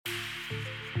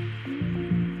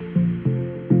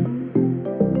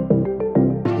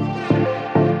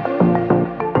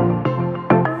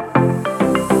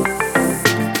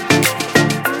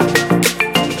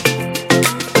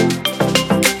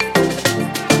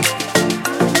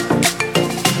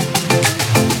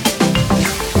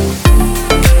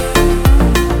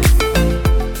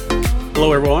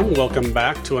welcome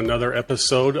back to another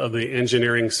episode of the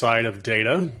engineering side of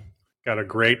data. Got a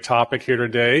great topic here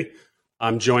today.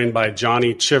 I'm joined by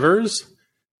Johnny Chivers,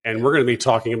 and we're going to be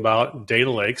talking about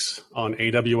data lakes on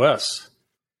AWS.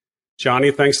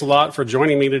 Johnny, thanks a lot for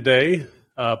joining me today.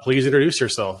 Please introduce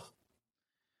yourself.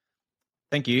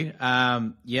 Thank you.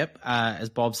 As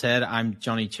Bob said, I'm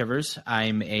Johnny Chivers.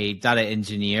 I'm a data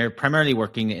engineer, primarily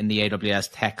working in the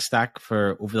AWS tech stack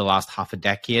for over the last half a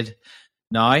decade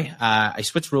now. I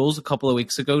switched roles a couple of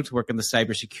weeks ago to work in the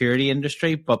cybersecurity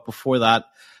industry, but before that,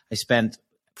 I spent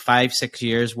 5-6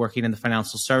 years working in the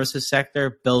financial services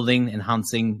sector, building,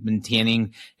 enhancing,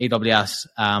 maintaining AWS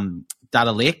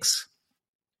data lakes.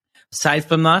 Aside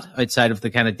from that, outside of the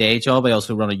kind of day job, I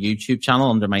also run a YouTube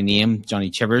channel under my name,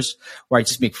 Johnny Chivers, where I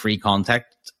just make free content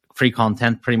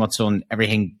pretty much on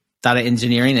everything data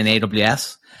engineering in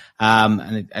AWS.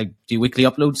 And I do weekly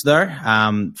uploads there,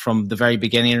 from the very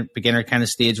beginner kind of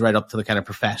stage right up to the kind of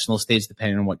professional stage,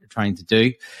 depending on what you're trying to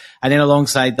do. And then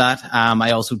alongside that,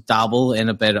 I also dabble in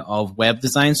a bit of web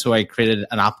design. So I created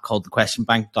an app called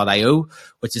thequestionbank.io,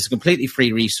 which is a completely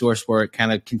free resource where it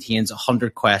kind of contains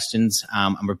 100 questions.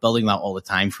 And we're building that all the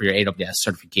time for your AWS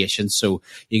certification. So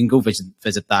you can go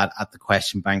visit that at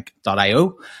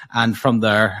thequestionbank.io. And from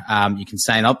there, you can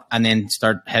sign up and then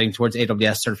start heading towards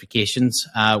AWS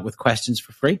certifications with questions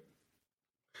for free.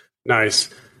 Nice.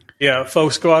 Yeah,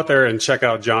 folks, go out there and check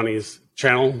out Johnny's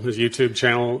channel, his YouTube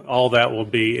channel. All that will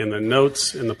be in the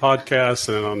notes in the podcast,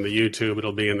 and on the YouTube,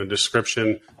 it'll be in the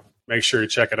description. Make sure you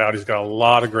check it out. He's got a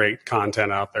lot of great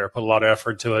content out there, put a lot of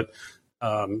effort to it.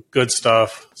 Good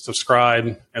stuff.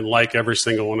 Subscribe and like every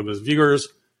single one of his viewers.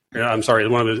 Every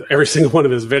single one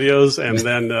of his videos, and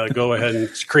then go ahead and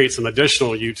create some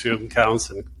additional YouTube accounts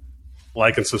and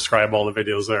like and subscribe all the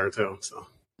videos there too. So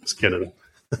just kidding.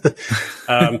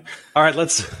 All right,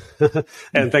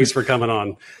 and thanks for coming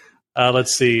on.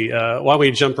 Let's see. Why don't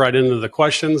we jump right into the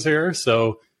questions here?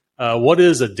 So what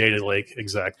is a data lake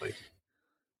exactly?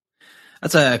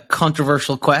 That's a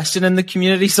controversial question in the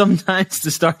community sometimes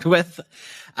to start with.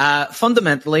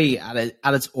 Fundamentally, at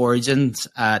its origins,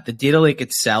 the data lake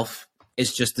itself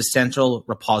is just the central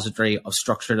repository of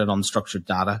structured and unstructured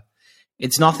data.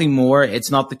 It's nothing more.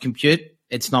 It's not the compute.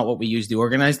 It's not what we use to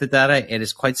organize the data. It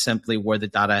is quite simply where the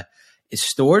data is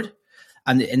stored.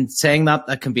 And in saying that,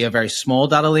 that can be a very small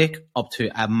data lake up to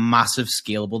a massive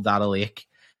scalable data lake.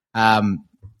 The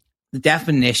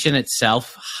definition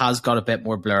itself has got a bit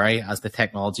more blurry as the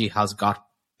technology has got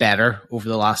better over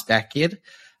the last decade.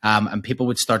 And people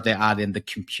would start to add in the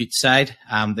compute side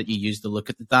that you use to look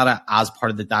at the data as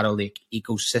part of the data lake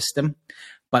ecosystem.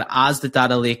 But as the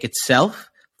data lake itself,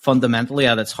 fundamentally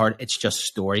at its heart, it's just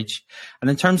storage.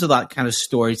 And in terms of that kind of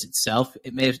storage itself,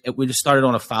 it would have started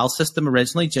on a file system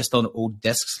originally, just on old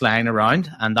disks lying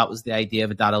around. And that was the idea of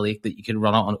a data lake, that you could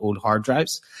run it on old hard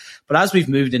drives. But as we've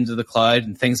moved into the cloud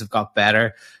and things have got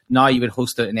better, now you would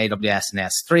host it in AWS and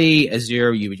S3,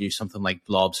 Azure, you would use something like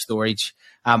blob storage.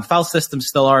 File systems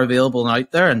still are available and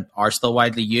out there and are still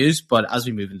widely used. But as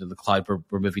we move into the cloud,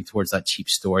 we're moving towards that cheap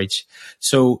storage.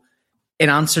 So in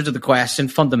answer to the question,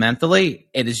 fundamentally,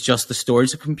 it is just the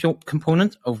storage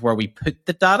component of where we put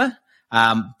the data.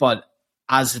 But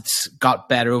as it's got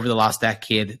better over the last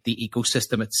decade, the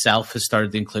ecosystem itself has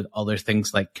started to include other things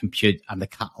like compute and the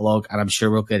catalog. And I'm sure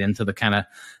we'll get into the kind of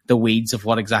the weeds of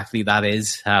what exactly that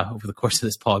is over the course of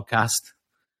this podcast.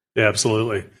 Yeah,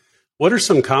 absolutely. What are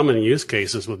some common use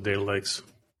cases with data lakes?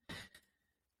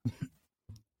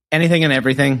 Anything and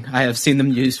everything I have seen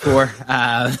them used for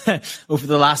over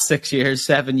the last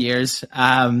 7 years.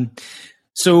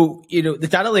 So, the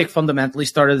data lake fundamentally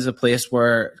started as a place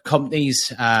where companies,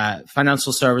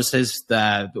 financial services,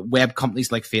 the web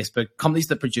companies like Facebook, companies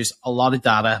that produce a lot of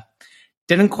data,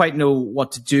 didn't quite know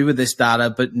what to do with this data,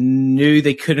 but knew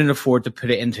they couldn't afford to put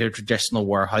it into a traditional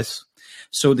warehouse.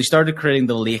 So they started creating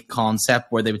the lake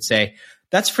concept where they would say,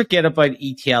 let's forget about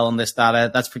ETL on this data.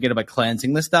 Let's forget about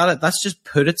cleansing this data. Let's just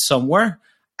put it somewhere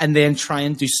and then try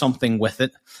and do something with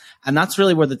it. And that's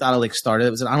really where the data lake started.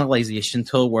 It was an analyzation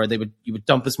tool where you would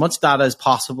dump as much data as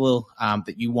possible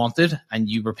that you wanted, and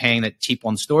you were paying it cheap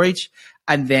on storage,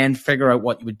 and then figure out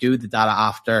what you would do with the data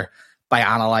after by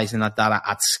analyzing that data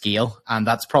at scale. And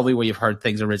that's probably where you've heard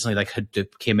things originally like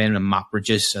Hadoop came in and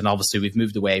MapReduce. And obviously we've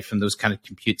moved away from those kind of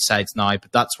compute sites now,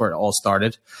 but that's where it all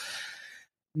started.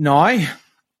 Now,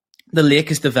 the lake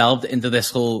has developed into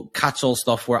this whole catch-all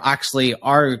stuff where actually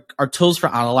our tools for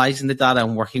analyzing the data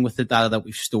and working with the data that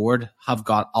we've stored have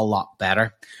got a lot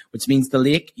better, which means the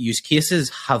lake use cases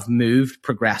have moved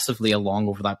progressively along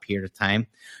over that period of time.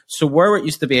 So where it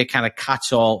used to be a kind of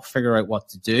catch-all, figure out what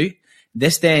to do,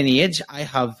 this day and age, I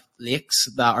have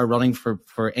lakes that are running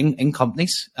for in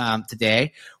companies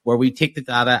today, where we take the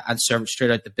data and serve it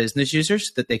straight out to business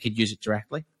users that they could use it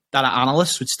directly. Data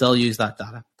analysts would still use that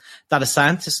data. Data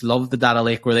scientists love the data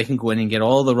lake where they can go in and get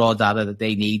all the raw data that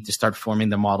they need to start forming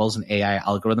their models and AI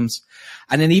algorithms.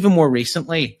 And then even more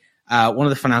recently, one of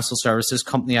the financial services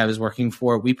company I was working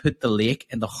for, we put the lake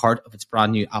in the heart of its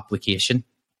brand new application.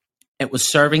 It was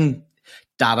serving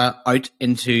data out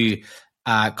into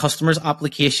customers'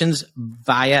 applications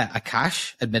via a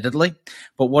cache, admittedly.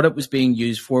 But what it was being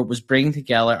used for was bringing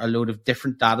together a load of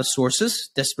different data sources,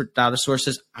 disparate data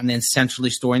sources, and then centrally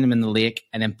storing them in the lake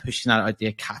and then pushing that out to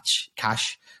a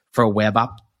cache for a web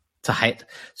app to hide.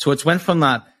 So it's went from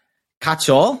that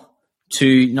catch-all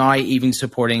to now even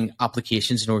supporting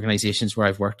applications and organizations where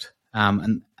I've worked.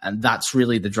 And that's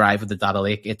really the drive of the data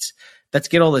lake. It's let's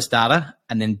get all this data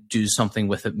and then do something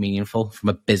with it meaningful from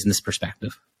a business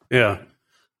perspective. Yeah,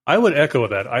 I would echo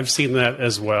that. I've seen that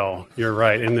as well. You're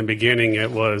right. In the beginning, it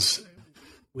was,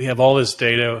 we have all this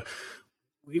data.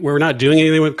 We're not doing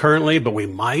anything with currently, but we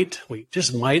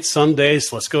just might someday.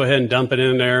 So let's go ahead and dump it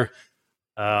in there.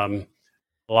 A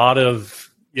lot of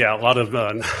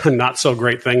not so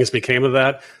great things became of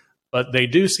that, but they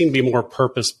do seem to be more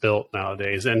purpose built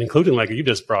nowadays. And including, like you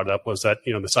just brought up, was that,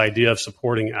 this idea of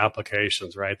supporting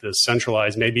applications, right? This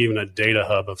centralized, maybe even a data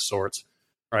hub of sorts.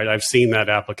 Right, I've seen that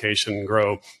application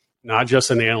grow, not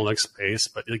just in the analytics space,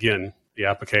 but again, the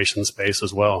application space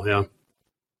as well.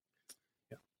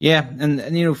 Yeah,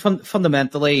 and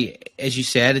fundamentally, as you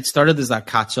said, it started as that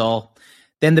catch-all.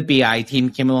 Then the BI team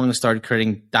came along and started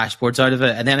creating dashboards out of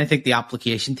it, and then I think the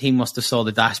application team must have saw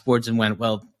the dashboards and went,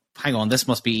 "Well, hang on, this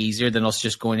must be easier than us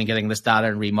just going and getting this data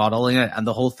and remodeling it," and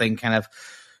the whole thing kind of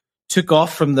took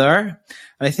off from there.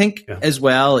 And I think as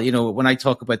well, when I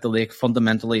talk about the lake,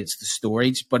 fundamentally it's the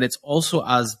storage, but it's also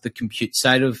as the compute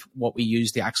side of what we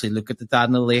use to actually look at the data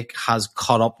in the lake has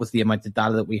caught up with the amount of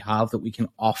data that we have, that we can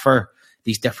offer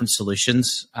these different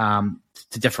solutions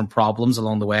to different problems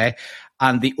along the way.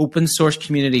 And the open source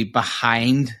community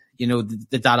behind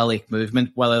the data lake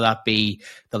movement, whether that be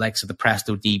the likes of the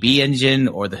Presto DB engine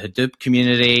or the Hadoop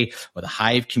community or the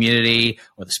Hive community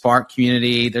or the Spark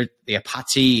community, the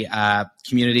Apache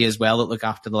community as well that look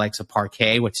after the likes of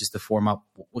Parquet, which is the format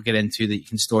we'll get into that you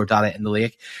can store data in the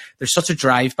lake. There's such a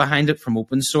drive behind it from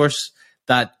open source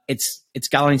that it's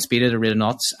gathering speed at a rate of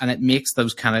knots, and it makes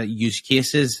those kind of use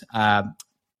cases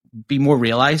be more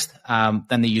realized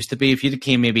than they used to be. If you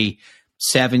came maybe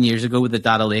 7 years ago with the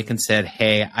data lake and said,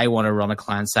 "Hey, I want to run a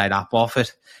client-side app off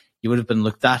it," you would have been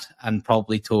looked at and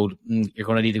probably told, "You're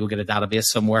going to need to go get a database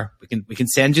somewhere. We can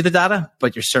send you the data,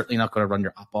 but you're certainly not going to run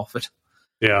your app off it."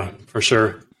 Yeah, for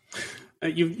sure.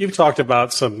 You've talked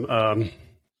about some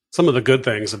of the good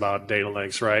things about data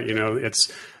lakes, right?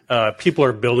 It's people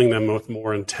are building them with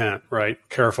more intent, right?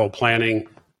 Careful planning.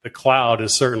 The cloud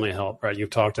has certainly helped, right?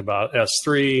 You've talked about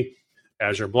S3,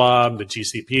 Azure Blob, the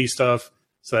GCP stuff.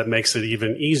 So that makes it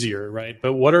even easier, right?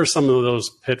 But what are some of those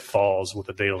pitfalls with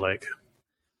the data lake?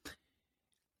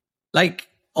 Like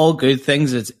all good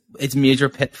things, its major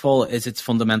pitfall is its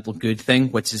fundamental good thing,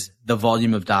 which is the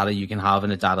volume of data you can have in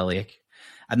a data lake.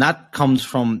 And that comes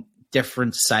from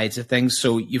different sides of things.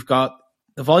 So you've got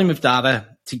the volume of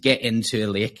data to get into a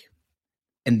lake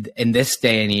in this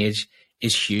day and age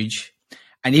is huge.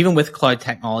 And even with cloud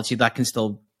technology, that can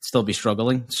still be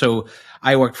struggling. So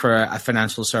I worked for a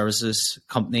financial services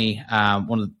company,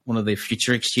 one of the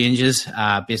future exchanges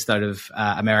based out of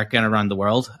America and around the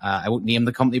world. I won't name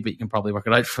the company, but you can probably work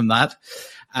it out from that.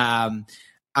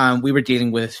 And we were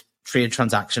dealing with trade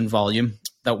transaction volume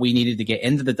that we needed to get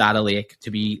into the data lake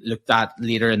to be looked at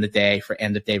later in the day for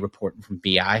end of day reporting from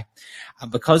BI.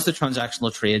 And because the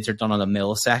transactional trades are done on a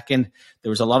millisecond, there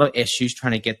was a lot of issues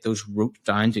trying to get those route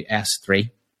down to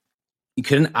S3. You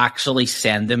couldn't actually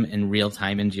send them in real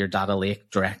time into your data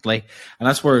lake directly. And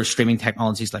that's where streaming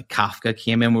technologies like Kafka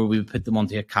came in, where we would put them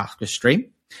onto a Kafka stream.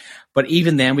 But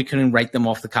even then, we couldn't write them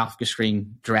off the Kafka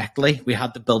stream directly. We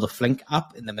had to build a Flink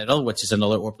app in the middle, which is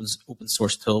another open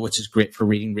source tool, which is great for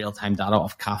reading real-time data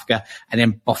off Kafka, and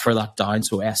then buffer that down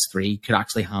so S3 could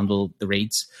actually handle the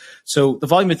reads. So the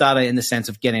volume of data in the sense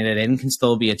of getting it in can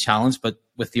still be a challenge, but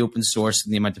with the open source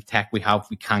and the amount of tech we have,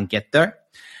 we can get there.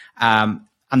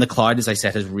 And the cloud, as I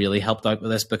said, has really helped out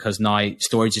with this because now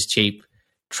storage is cheap,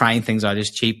 trying things out is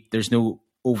cheap. There's no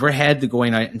overhead to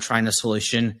going out and trying a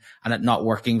solution and it not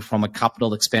working from a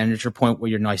capital expenditure point where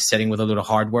you're now sitting with a load of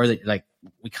hardware that you're like,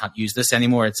 we can't use this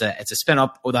anymore. It's a spin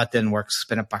up. Oh, that didn't work.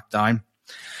 Spin it back down.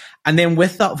 And then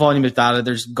with that volume of data,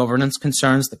 there's governance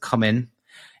concerns that come in.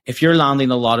 If you're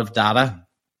landing a lot of data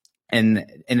in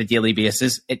a daily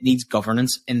basis. It needs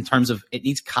governance in terms of it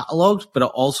needs catalogs, but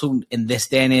it also in this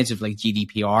day and age of like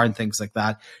GDPR and things like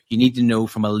that, you need to know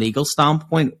from a legal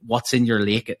standpoint what's in your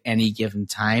lake at any given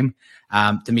time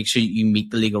to make sure you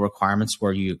meet the legal requirements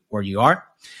where you are.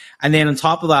 And then on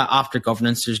top of that, after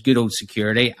governance, there's good old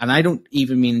security. And I don't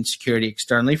even mean security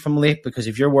externally from a lake, because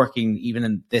if you're working even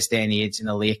in this day and age in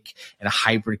a lake, in a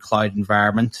hybrid cloud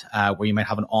environment where you might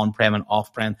have an on-prem and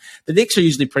off-prem, the lakes are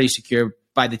usually pretty secure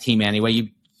by the team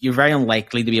anyway. You're very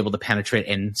unlikely to be able to penetrate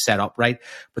in, set up right.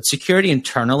 But security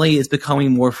internally is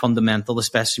becoming more fundamental,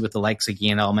 especially with the likes,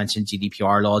 again, I'll mention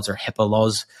GDPR laws or HIPAA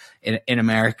laws in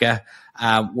America,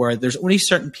 where there's only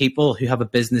certain people who have a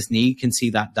business need can see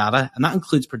that data, and that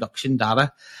includes production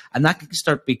data. And that can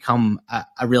start to become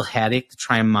a real headache to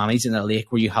try and manage in a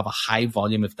lake where you have a high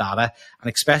volume of data.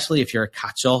 And especially if you're a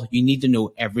catch-all, you need to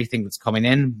know everything that's coming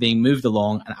in, being moved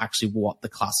along, and actually what the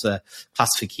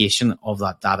classification of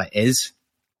that data is.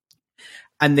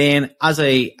 And then, as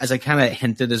I kind of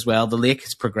hinted as well, the lake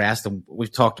has progressed, and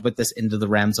we've talked about this, into the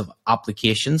realms of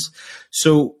applications.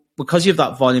 So because you have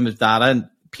that volume of data,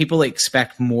 people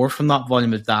expect more from that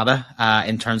volume of data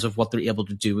in terms of what they're able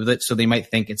to do with it. So they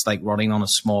might think it's like running on a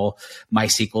small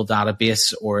MySQL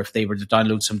database, or if they were to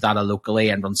download some data locally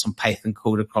and run some Python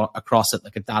code across it,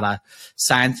 like a data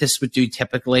scientist would do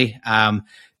typically.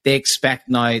 They expect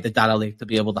now the data lake to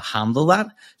be able to handle that.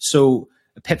 So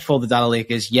the pitfall of the data lake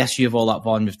is, yes, you have all that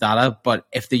volume of data, but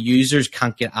if the users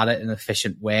can't get at it in an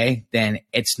efficient way, then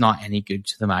it's not any good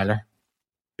to them either.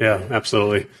 Yeah,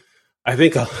 absolutely. I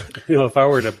think, if I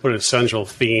were to put a central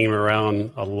theme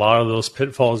around a lot of those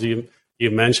pitfalls you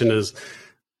mentioned is,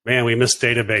 man, we miss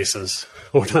databases.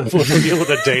 We're dealing with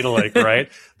a data lake,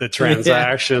 right? The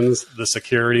transactions, the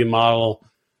security model,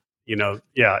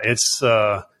 it's,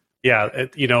 and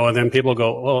then people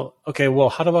go, well, okay, well,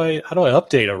 how do I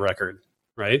update a record?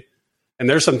 Right. And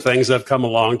there's some things that have come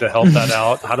along to help that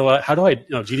out. How do I,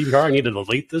 GDPR, I need to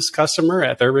delete this customer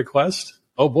at their request.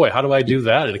 Oh boy, how do I do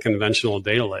that in a conventional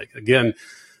data lake? Again,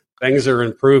 things are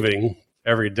improving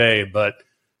every day, but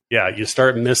yeah, you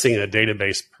start missing a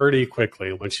database pretty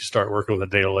quickly once you start working with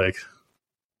a data lake.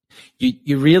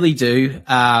 You really do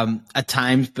at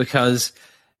times, because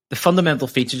the fundamental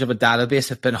features of a database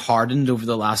have been hardened over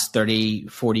the last 30,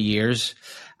 40 years.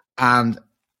 And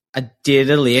a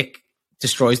data lake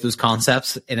destroys those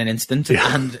concepts in an instant.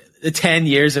 Yeah. And the 10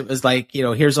 years, it was like,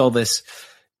 here's all this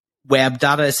web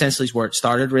data, essentially is where it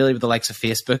started, really, with the likes of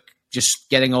Facebook, just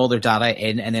getting all their data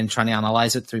in and then trying to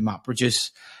analyze it through MapReduce.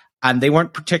 And they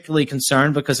weren't particularly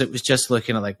concerned because it was just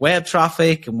looking at like web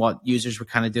traffic and what users were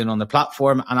kind of doing on the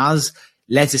platform. And as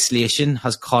legislation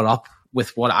has caught up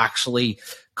with what actually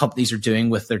companies are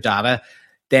doing with their data,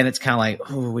 then it's kind of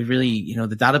like, oh, we really,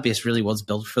 the database really was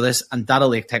built for this. And data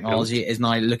lake technology is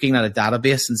now looking at a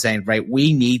database and saying, right,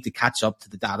 we need to catch up to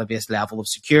the database level of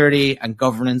security and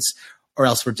governance, or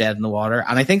else we're dead in the water.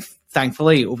 And I think,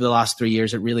 thankfully, over the last 3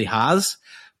 years, it really has.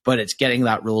 But it's getting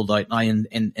that rolled out now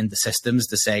in the systems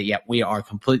to say, yeah, we are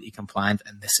completely compliant,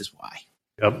 and this is why.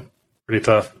 Yep, pretty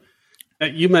tough.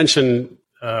 You mentioned,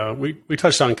 we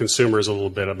touched on consumers a little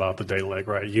bit about the data lake,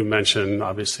 right? You mentioned,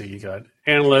 obviously, you got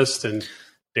analysts and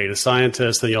data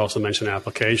scientists, and you also mentioned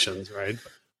applications, right?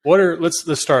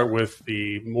 Let's start with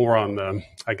the more on the,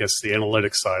 I guess, the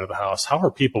analytics side of the house. How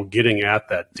are people getting at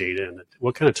that data, and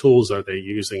what kind of tools are they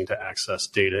using to access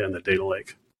data in the data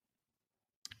lake?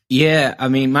 Yeah, I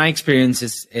mean, my experience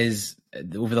is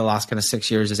over the last kind of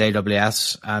 6 years is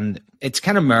AWS, and it's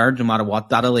kind of mirrored no matter what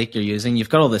data lake you're using. You've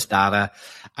got all this data,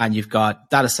 and you've got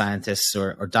data scientists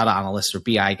or data analysts or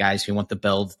BI guys who want to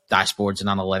build dashboards and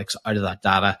analytics out of that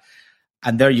data.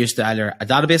 And they're used to either a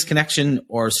database connection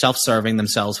or self-serving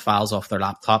themselves files off their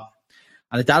laptop.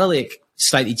 And a data lake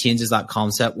slightly changes that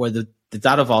concept, where the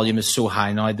data volume is so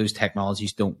high now, those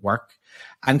technologies don't work.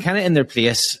 And kind of in their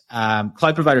place,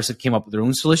 cloud providers have came up with their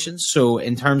own solutions. So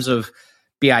in terms of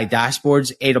BI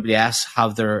dashboards, AWS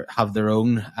have their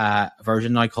own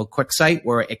version now called QuickSight,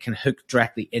 where it can hook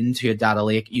directly into a data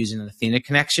lake using an Athena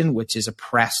connection, which is a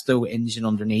Presto engine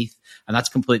underneath, and that's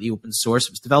completely open source.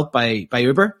 It was developed by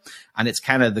Uber, and it's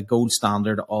kind of the gold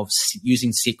standard of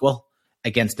using SQL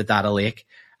against the data lake,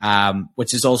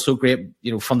 which is also great.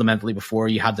 Fundamentally, before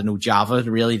you had to know Java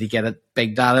really to get at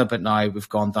big data, but now we've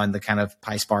gone down the kind of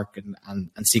PySpark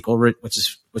and SQL route, which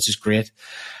is great.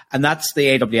 And that's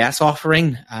the AWS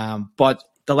offering. But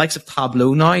the likes of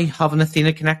Tableau now have an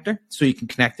Athena connector, so you can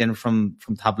connect in from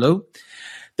Tableau.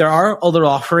 There are other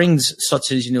offerings,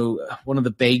 such as, one of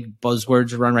the big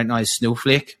buzzwords around right now is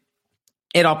Snowflake.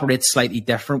 It operates slightly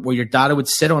different, where your data would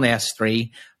sit on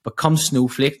S3, but come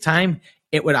Snowflake time,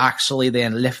 it would actually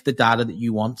then lift the data that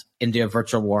you want into a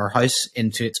virtual warehouse,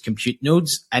 into its compute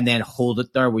nodes, and then hold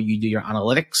it there where you do your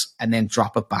analytics and then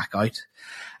drop it back out.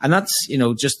 And that's,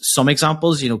 just some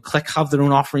examples. Click have their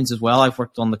own offerings as well. I've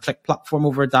worked on the Click platform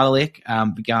over at Data Lake,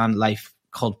 began life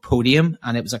called Podium,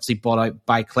 and it was actually bought out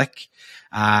by Click.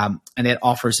 And it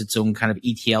offers its own kind of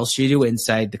ETL studio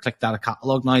inside the Click data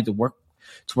catalog now to work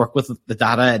with the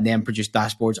data and then produce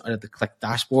dashboards out of the Click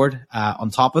dashboard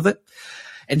on top of it.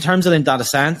 In terms of then data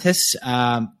scientists,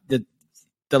 the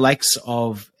likes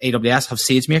of AWS have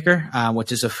SageMaker,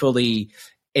 which is a fully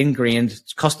ingrained,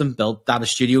 custom-built data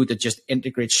studio that just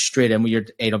integrates straight in with your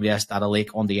AWS data lake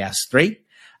on the S3.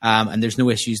 And there's no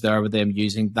issues there with them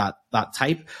using that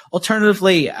type.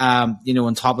 Alternatively,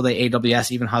 on top of the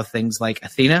AWS, even have things like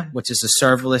Athena, which is a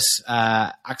serverless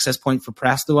access point for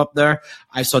Presto up there.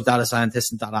 I saw data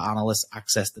scientists and data analysts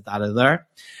access the data there.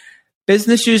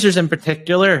 Business users in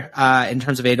particular, in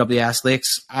terms of AWS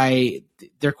lakes,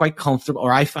 they're quite comfortable,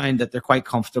 or I find that they're quite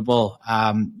comfortable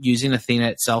using Athena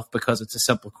itself because it's a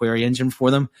simple query engine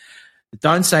for them. The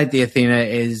downside to Athena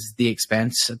is the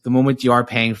expense. At the moment, you are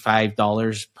paying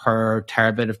 $5 per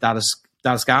terabit of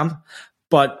data scanned,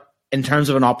 but in terms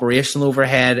of an operational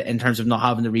overhead, in terms of not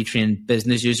having to retrain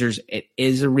business users, it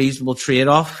is a reasonable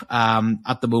trade-off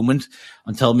at the moment,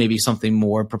 until maybe something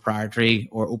more proprietary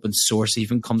or open source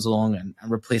even comes along and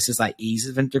replaces that ease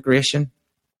of integration.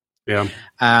 Yeah.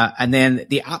 And then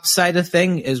the app side of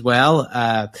thing as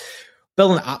well,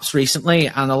 building apps recently,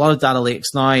 and a lot of data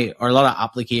lakes now, or a lot of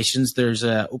applications, there's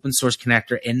an open source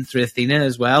connector in through Athena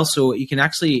as well. So you can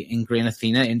actually ingrain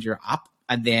Athena into your app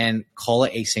and then call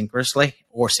it asynchronously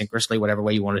or synchronously, whatever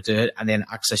way you want to do it, and then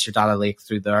access your data lake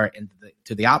through there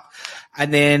to the app.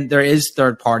 And then there is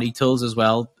third-party tools as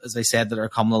well, as I said, that are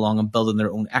coming along and building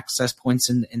their own access points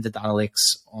in the data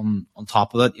lakes on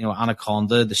top of it.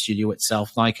 Anaconda, the studio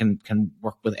itself now can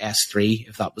work with S3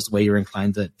 if that was the way you're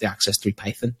inclined to access through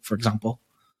Python, for example.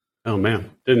 Oh,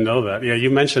 man. Didn't know that. Yeah,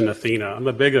 you mentioned Athena. I'm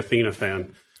a big Athena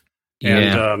fan.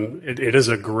 And it is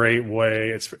a great way.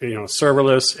 It's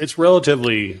serverless. It's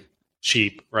relatively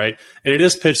cheap, right? And it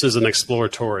is pitched as an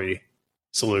exploratory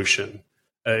solution.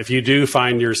 If you do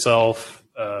find yourself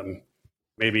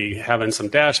maybe having some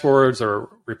dashboards or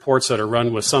reports that are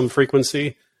run with some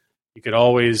frequency, you could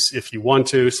always, if you want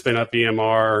to, spin up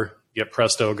EMR, get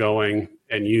Presto going,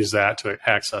 and use that to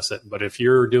access it. But if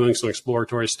you're doing some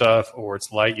exploratory stuff or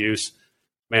it's light use,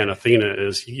 man,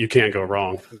 Athena you can't go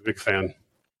wrong. I'm a big fan.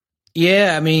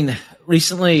 Yeah, I mean,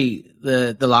 recently,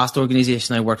 the last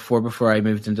organization I worked for before I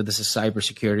moved into this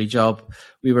cybersecurity job,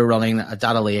 we were running a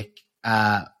data lake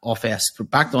off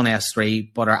backed on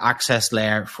S3, but our access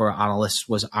layer for analysts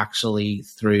was actually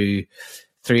through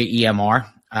EMR,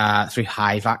 through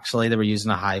Hive, actually. They were using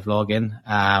a Hive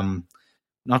login.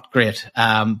 Not great,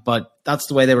 but that's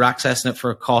the way they were accessing it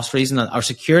for a cost reason. Our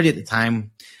security at the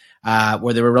time,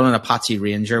 where they were running Apache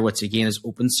Ranger, which again is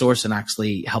open source and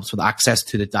actually helps with access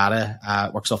to the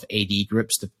data, works off AD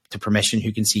groups to permission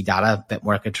who can see data, a bit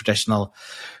more like a traditional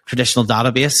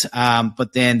database.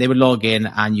 But then they would log in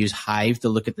and use Hive to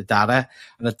look at the data.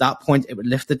 And at that point, it would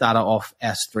lift the data off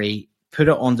S3, put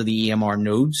it onto the EMR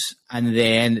nodes, and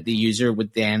then the user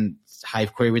would then,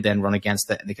 Hive query would then run against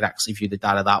it, and they could actually view the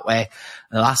data that way.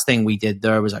 And the last thing we did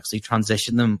there was actually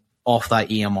transition them off that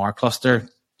EMR cluster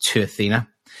to Athena.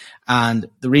 And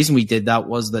the reason we did that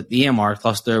was that the EMR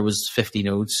cluster was 50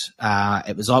 nodes.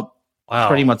 It was up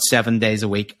pretty much 7 days a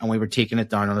week, and we were taking it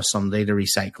down on a Sunday to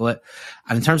recycle it.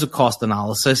 And in terms of cost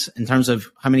analysis, in terms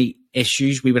of how many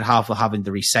issues we would have with having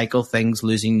to recycle things,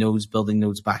 losing nodes, building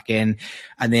nodes back in,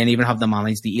 and then even have to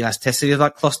manage the elasticity of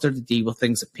that cluster to deal with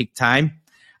things at peak time,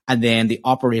 and then the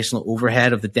operational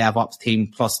overhead of the DevOps team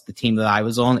plus the team that I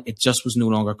was on, it just was no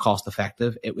longer cost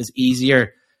effective. It was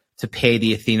easier to pay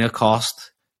the Athena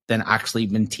cost than actually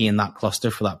maintain that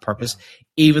cluster for that purpose.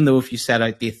 Even though if you set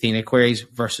out the Athena queries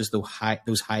versus those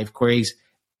Hive queries,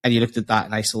 and you looked at that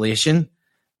in isolation,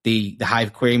 the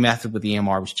Hive query method with the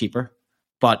EMR was cheaper.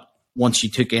 But once you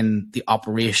took in the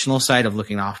operational side of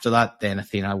looking after that, then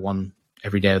Athena won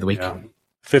every day of the week. Yeah.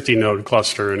 50 node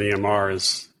cluster in EMR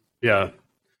is,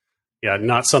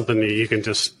 not something that you can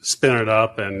just spin it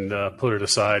up and put it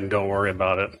aside and don't worry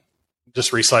about it.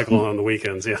 Just recycle it on the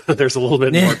weekends. Yeah, there's a little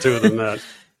bit more to it than that.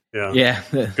 Yeah.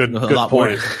 Good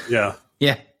point. More.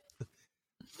 Yeah.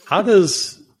 How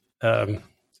does,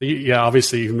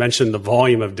 obviously you mentioned the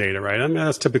volume of data, right? I mean,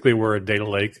 that's typically where a data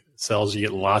lake sells. You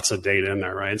get lots of data in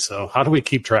there, right? So how do we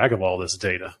keep track of all this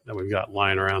data that we've got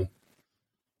lying around?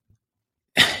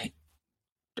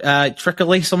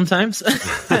 Trickily sometimes.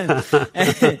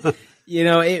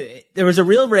 There was a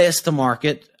real race to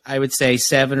market, I would say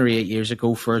 7 or 8 years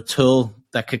ago, for a tool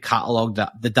that could catalog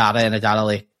the data in a data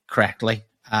lake correctly.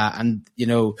 And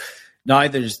now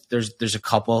there's a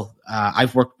couple.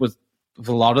 I've worked with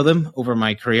a lot of them over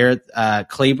my career.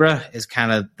 Calibra is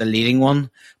kind of the leading one,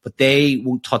 but they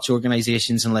won't touch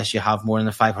organizations unless you have more than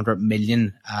a $500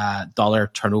 million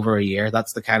turnover a year.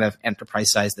 That's the kind of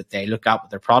enterprise size that they look at with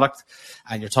their product.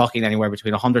 And you're talking anywhere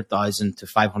between $100,000 to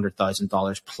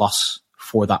 $500,000 plus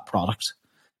for that product.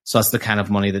 So that's the kind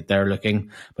of money that they're looking.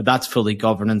 But that's fully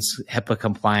governance, HIPAA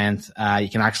compliant. You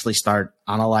can actually start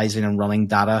analyzing and running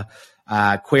data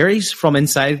queries from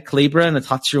inside Calibra and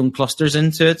attach your own clusters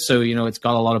into it. So, it's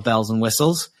got a lot of bells and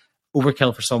whistles.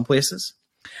 Overkill for some places.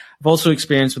 I've also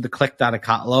experienced with the Click Data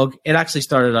Catalog. It actually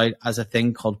started out as a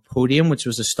thing called Podium, which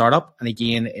was a startup. And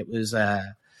again, it was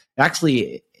it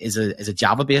actually is a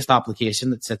Java-based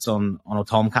application that sits on a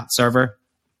Tomcat server.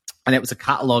 And it was a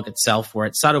catalog itself where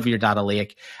it sat over your data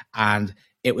lake, and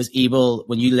it was able,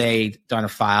 when you laid down a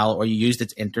file or you used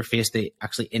its interface to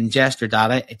actually ingest your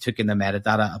data, it took in the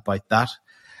metadata about that.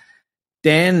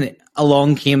 Then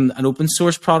along came an open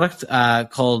source product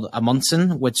called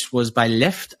Amundsen, which was by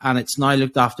Lyft, and it's now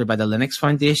looked after by the Linux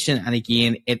Foundation. And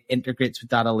again, it integrates with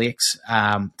data lakes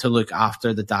to look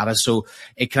after the data. So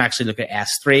it can actually look at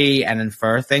S3 and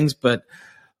infer things. But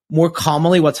more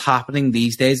commonly, what's happening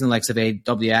these days in the likes of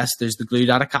AWS, there's the Glue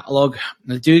Data Catalog.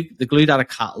 The Glue Data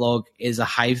Catalog is a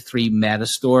Hive 3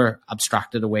 metastore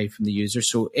abstracted away from the user.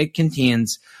 So it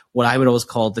contains what I would always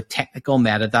call the technical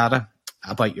metadata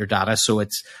about your data. So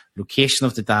it's location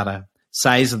of the data,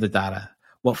 size of the data,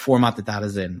 what format the data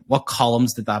is in, what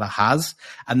columns the data has.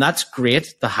 And that's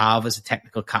great to have as a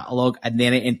technical catalog. And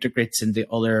then it integrates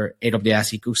into other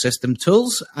AWS ecosystem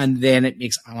tools. And then it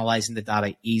makes analyzing the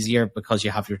data easier because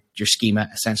you have your schema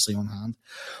essentially on hand.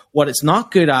 What it's not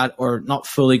good at, or not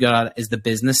fully good at, is the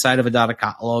business side of a data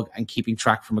catalog and keeping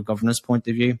track from a governance point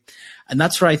of view. And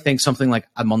that's where I think something like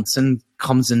Amundsen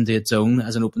comes into its own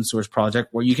as an open source project,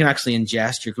 where you can actually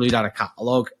ingest your Glue Data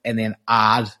Catalog and then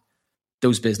add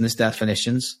those business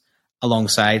definitions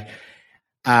alongside.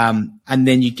 And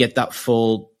then you get that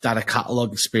full data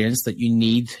catalog experience that you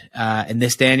need in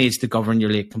this day and age to govern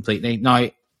your lake completely. Now,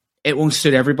 it won't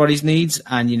suit everybody's needs.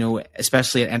 And,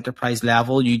 especially at enterprise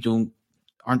level,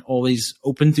 aren't always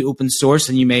open to open source,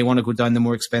 and you may want to go down the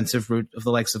more expensive route of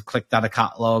the likes of Click Data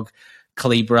Catalog.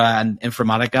 Calibra and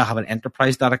Informatica have an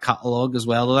enterprise data catalog as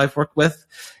well that I've worked with.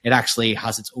 It actually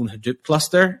has its own Hadoop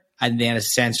cluster, and then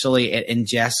essentially it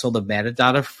ingests all the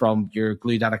metadata from your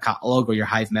Glue Data Catalog or your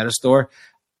Hive Metastore,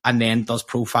 and then does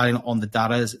profiling on the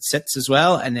data as it sits as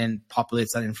well, and then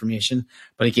populates that information.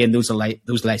 But again, those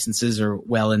licenses are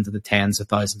well into the tens of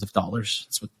thousands of dollars.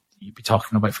 That's what you'd be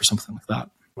talking about for something like that.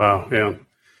 Wow, yeah.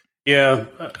 Yeah,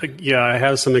 I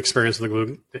have some experience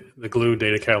with the Glue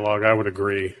Data Catalog. I would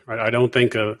agree. I don't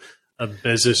think a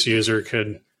business user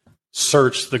could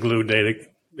search the Glue data,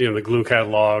 the Glue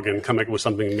catalog, and come up with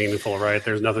something meaningful, right?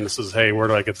 There's nothing that says, hey, where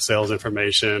do I get the sales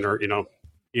information? Or,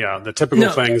 the typical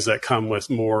things that come with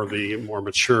the more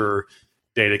mature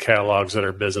data catalogs that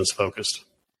are business focused.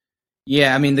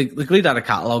 Yeah, I mean, the Glue Data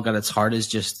Catalog at its heart is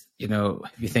just, if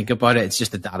you think about it, it's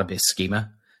just a database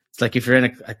schema. It's like if you're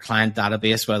in a client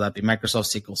database, whether that be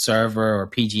Microsoft SQL Server or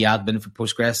PG Admin for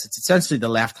Postgres, it's essentially the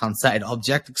left-hand side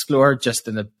Object Explorer, just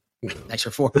in a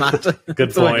nicer format.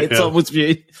 Good point. It's almost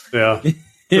viewed. Yeah.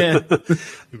 Yeah.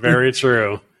 Very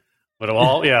true. But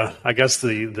I guess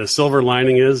the silver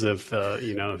lining is if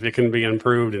it can be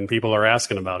improved and people are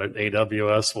asking about it,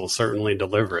 AWS will certainly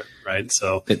deliver it, right?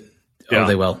 So they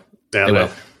will. Yeah, they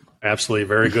will. Absolutely.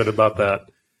 Very good about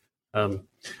that.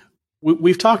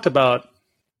 We've talked about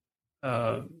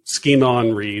schema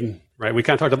on read, right? We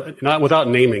kind of talked about, not without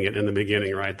naming it in the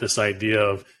beginning, right? This idea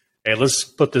of, hey, let's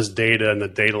put this data in the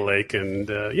data lake, and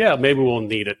maybe we'll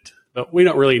need it, but we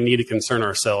don't really need to concern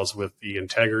ourselves with the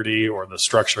integrity or the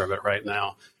structure of it right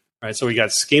now, right? So we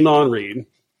got schema on read.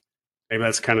 Maybe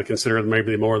that's kind of considered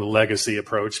maybe more the legacy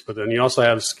approach, but then you also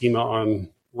have schema on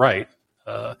write.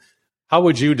 How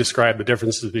would you describe the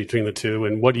differences between the two,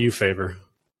 and what do you favor?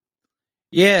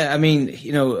 Yeah, I mean,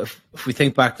 if we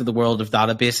think back to the world of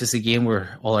databases again,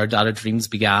 where all our data dreams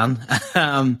began,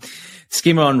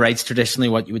 schema on write's traditionally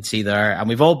what you would see there. And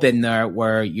we've all been there,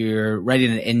 where you're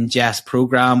writing an ingest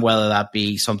program, whether that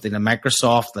be something in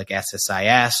Microsoft like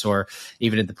SSIS or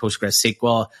even in the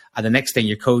PostgreSQL. And the next thing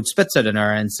your code spits out an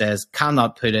error and says,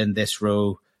 cannot put in this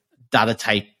row, data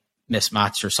type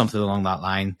mismatch or something along that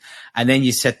line. And then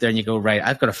you sit there and you go, right,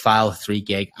 I've got a file of 3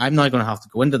 gig. I'm now going to have to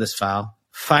go into this file,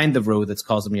 find the row that's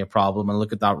causing me a problem and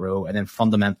look at that row, and then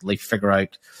fundamentally figure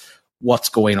out what's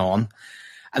going on.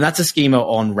 And that's a schema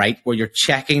on write, where you're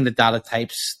checking the data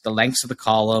types, the lengths of the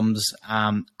columns,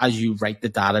 as you write the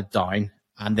data down.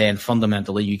 and then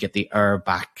fundamentally you get the error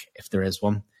back if there is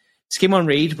one. Schema on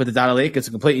read with the data lake, it's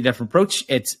a completely different approach.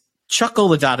 It's chuck all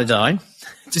the data down,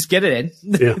 just get it in.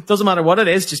 Yeah. It doesn't matter what it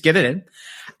is, just get it in.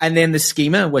 And then the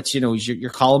schema, which is your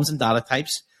columns and data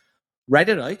types, write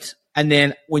it out. And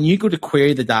then when you go to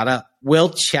query the data, we'll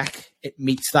check it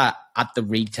meets that at the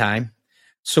read time.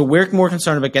 So we're more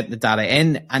concerned about getting the data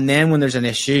in. And then when there's an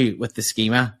issue with the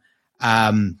schema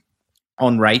on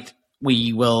write,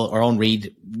 on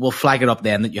read, we'll flag it up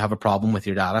then that you have a problem with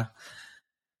your data.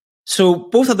 So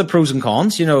both have the pros and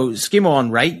cons. Schema on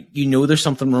write, there's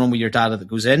something wrong with your data that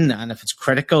goes in, and if it's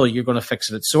critical, you're going to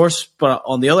fix it at source. But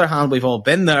on the other hand, we've all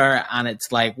been there, and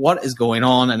it's like, what is going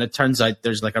on? And it turns out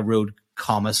there's like a road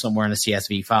comma somewhere in a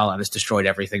CSV file, and it's destroyed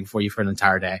everything for you for an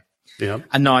entire day. Yep.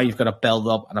 And now you've got a build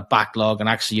up and a backlog, and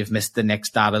actually you've missed the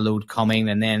next data load coming,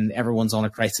 and then everyone's on a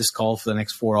crisis call for the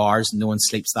next 4 hours, and no one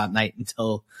sleeps that night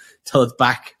until it's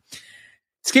back.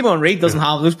 Schema on read doesn't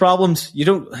have those problems. You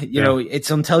don't, it's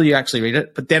until you actually read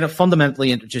it. But then it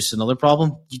fundamentally introduces another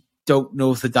problem. You don't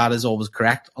know if the data is always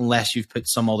correct unless you've put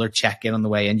some other check in on the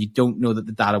way, and you don't know that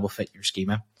the data will fit your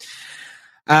schema.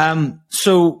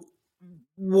 So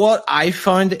what I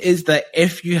found is that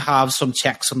if you have some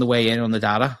checks on the way in on the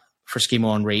data for schema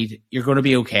on read, you're going to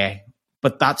be okay.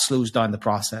 But that slows down the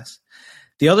process.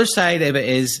 The other side of it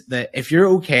is that if you're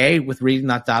okay with reading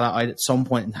that data out at some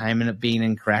point in time and it being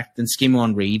incorrect, then schema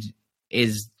on read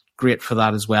is great for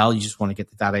that as well. You just want to get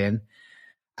the data in.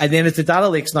 And then as the data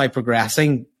lake's now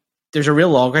progressing, there's a real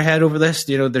loggerhead over this.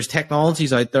 There's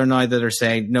technologies out there now that are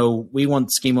saying, no, we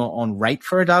want schema on write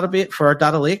for our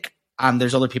data lake. And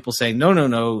there's other people saying,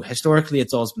 no. Historically,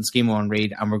 it's always been schema on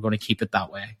read, and we're going to keep it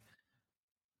that way.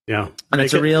 Yeah. And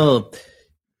it's a real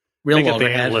make loggerhead. It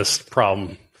the analyst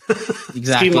problem.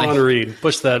 Exactly. Schema on read.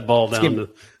 Push that ball down.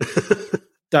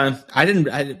 Down.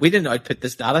 We didn't output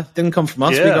this data. It didn't come from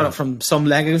us. Yeah. We got it from some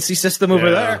legacy system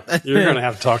over there. You're going to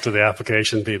have to talk to the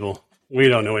application people. We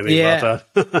don't know anything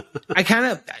about that.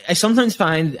 I sometimes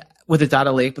find with the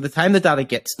data lake, by the time the data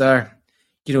gets there,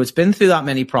 it's been through that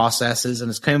many processes, and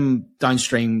it's come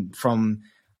downstream from,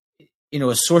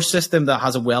 a source system that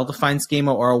has a well-defined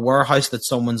schema, or a warehouse that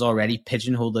someone's already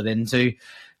pigeonholed it into,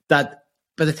 that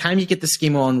by the time you get the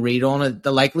schema on read on it,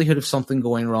 the likelihood of something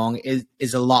going wrong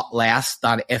is a lot less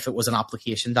than if it was an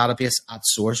application database at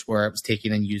source where it was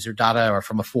taking in user data or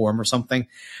from a form or something.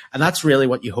 And that's really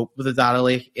what you hope with the data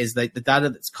lake, is that the data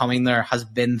that's coming there has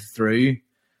been through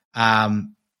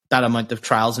that amount of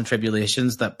trials and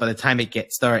tribulations, that by the time it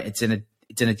gets there, it's in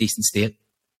a decent state.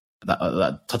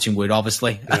 Touching wood,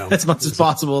 obviously, as much as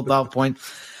possible at that point.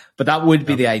 But that would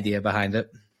be the idea behind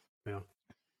it.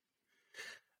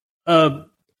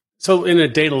 So in a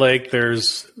data lake,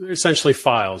 there's essentially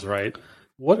files, right?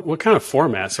 What kind of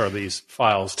formats are these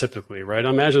files typically, right? I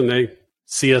imagine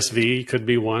CSV could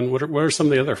be one. What are some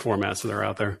of the other formats that are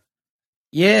out there?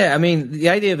 Yeah, I mean, the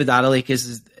idea of a data lake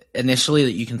is initially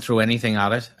that you can throw anything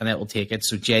at it and it will take it.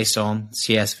 So JSON,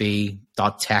 CSV,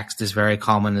 .text is very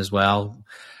common as well.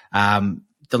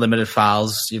 Delimited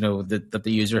files, that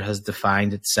the user has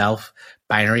defined itself.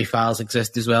 Binary files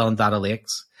exist as well in data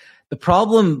lakes. The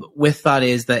problem with that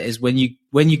is when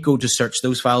you go to search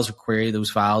those files or query those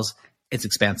files, it's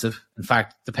expensive. In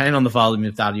fact, depending on the volume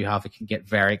of data you have, it can get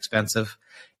very expensive.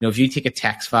 If you take a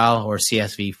text file or a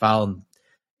CSV file and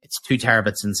it's 2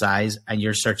 terabits in size and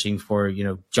you're searching for,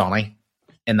 Johnny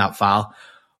in that file,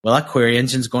 well, that query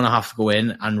engine's going to have to go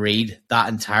in and read that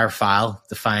entire file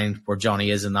to find where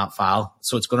Johnny is in that file.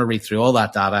 So it's going to read through all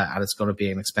that data, and it's going to be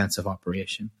an expensive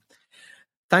operation.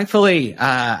 Thankfully,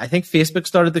 I think Facebook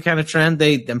started the kind of trend.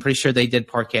 I'm pretty sure they did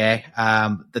Parquet.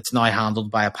 That's now handled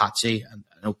by Apache and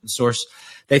open source.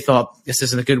 They thought this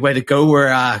isn't a good way to go. We're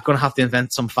going to have to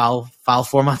invent some file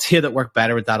formats here that work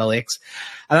better with data lakes.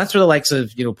 And that's where the likes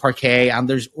of Parquet, and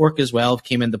there's Orc as well,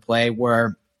 came into play,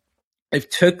 where they've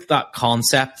took that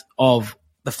concept of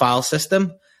the file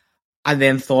system and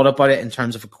then thought about it in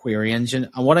terms of a query engine.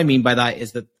 And what I mean by that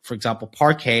is that, for example,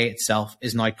 Parquet itself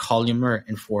is now columnar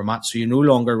in format. So you're no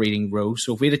longer reading rows.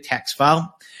 So if we had a text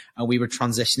file and we were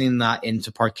transitioning that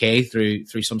into Parquet through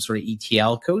some sort of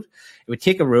ETL code, it would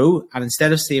take a row, and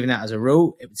instead of saving it as a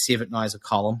row, it would save it now as a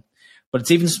column. But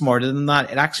it's even smarter than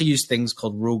that. It actually uses things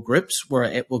called row groups, where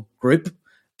it will group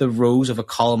the rows of a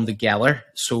column together.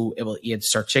 So it will aid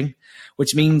searching,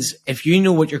 which means if you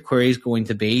know what your query is going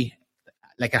to be,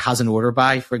 like it has an order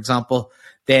by, for example,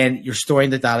 then you're storing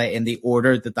the data in the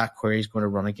order that query is going to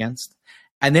run against.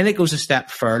 And then it goes a step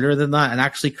further than that and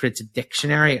actually creates a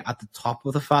dictionary at the top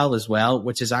of the file as well,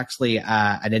 which is actually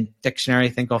an dictionary, I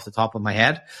think, off the top of my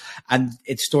head. And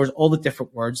it stores all the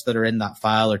different words that are in that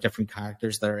file or different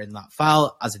characters that are in that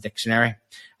file as a dictionary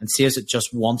and saves it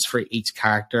just once for each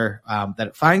character that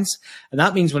it finds. And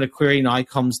that means when a query now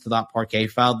comes to that Parquet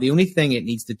file, the only thing it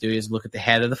needs to do is look at the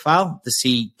head of the file to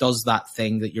see, does that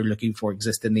thing that you're looking for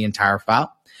exist in the entire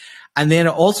file? And then it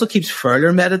also keeps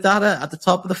further metadata at the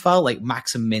top of the file, like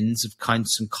max and mins of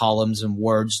counts and columns and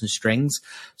words and strings.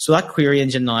 So that query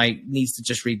engine now needs to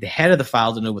just read the head of the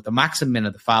file to know what the max and min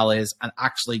of the file is, and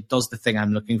actually does the thing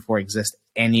I'm looking for exist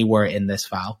anywhere in this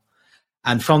file.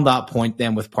 And from that point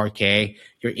then with Parquet,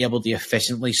 you're able to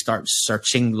efficiently start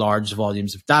searching large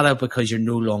volumes of data because you're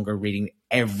no longer reading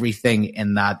everything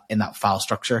in that file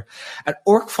structure. And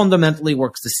Orc fundamentally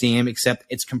works the same, except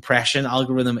its compression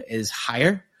algorithm is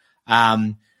higher.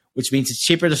 Which means it's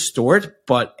cheaper to store it,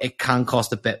 but it can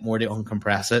cost a bit more to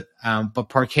uncompress it. But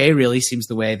Parquet really seems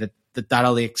the way that the data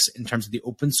lakes in terms of the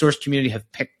open source community have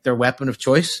picked their weapon of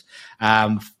choice.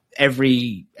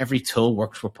 Every tool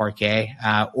works with Parquet.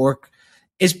 Orc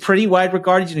is pretty wide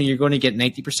regarded. You're going to get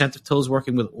 90% of tools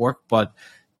working with Orc, but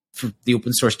for the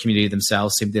open source community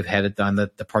themselves seem to have headed down the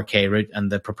Parquet route, and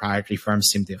the proprietary firms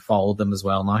seem to have followed them as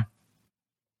well now.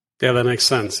 Yeah, that makes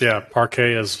sense. Yeah,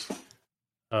 Parquet is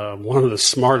one of the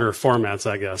smarter formats,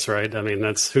 I guess, right? I mean,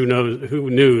 that's who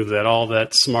knew that all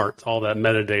that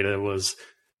metadata was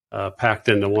packed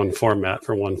into one format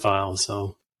for one file.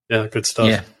 So, yeah, good stuff.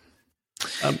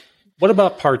 Yeah. What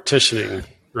about partitioning,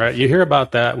 right? You hear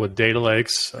about that with data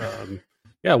lakes.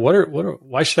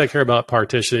 Why should I care about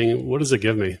partitioning? What does it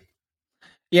give me?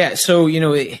 Yeah, so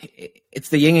it's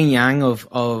the yin and yang of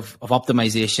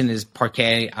optimization is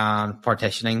Parquet and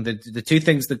partitioning. The two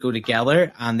things that go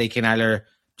together, and they can either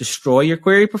destroy your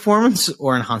query performance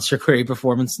or enhance your query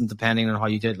performance, and depending on how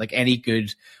you do it, like any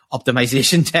good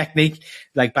optimization technique,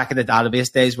 like back in the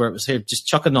database days where it was here, just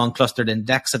chuck a non-clustered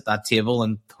index at that table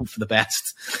and hope for the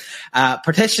best.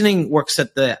 Partitioning works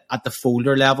at the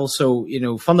folder level. So,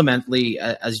 fundamentally,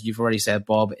 as you've already said,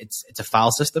 Bob, it's a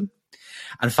file system,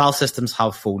 and file systems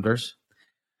have folders.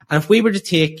 And if we were to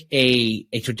take a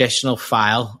traditional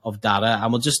file of data,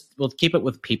 and we'll keep it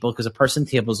with people because a person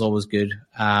table is always good,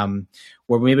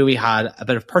 where maybe we had a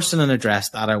bit of person and address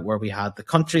data where we had the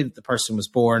country that the person was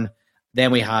born,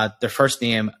 then we had their first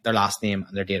name, their last name,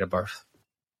 and their date of birth.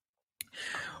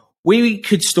 We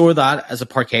could store that as a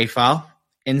Parquet file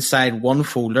inside one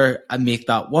folder and make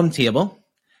that one table.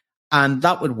 And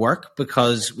that would work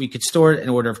because we could store it in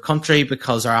order of country,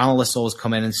 because our analysts always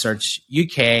come in and search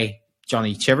UK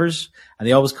Johnny Chivers, and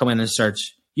they always come in and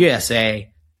search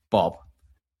USA Bob,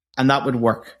 and that would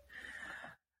work.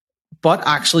 But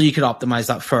actually, you could optimize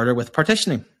that further with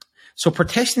partitioning. So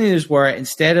partitioning is where,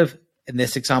 instead of, in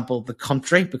this example, the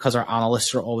country, because our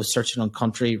analysts are always searching on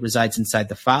country, resides inside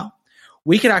the file,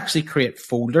 we could actually create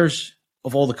folders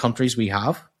of all the countries we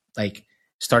have, like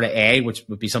start at A, which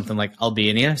would be something like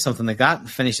Albania, something like that, and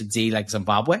finish at Z, like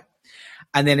Zimbabwe.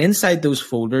 And then inside those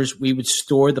folders, we would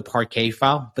store the Parquet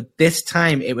file, but this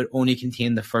time it would only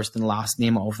contain the first and last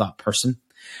name of that person,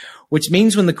 which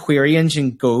means when the query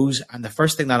engine goes and the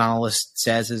first thing that analyst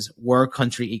says is where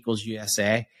country equals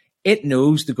USA, it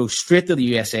knows to go straight to the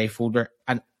USA folder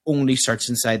and only search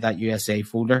inside that USA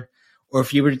folder. Or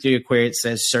if you were to do a query that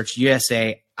says search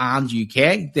USA and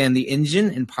UK, then the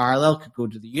engine in parallel could go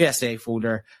to the USA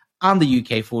folder and the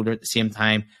UK folder at the same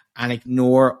time and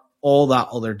ignore all that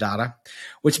other data,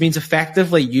 which means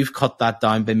effectively you've cut that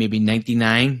down by maybe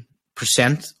 99%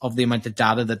 of the amount of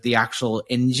data that the actual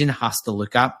engine has to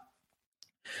look at.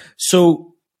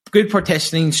 So good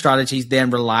partitioning strategies then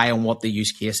rely on what the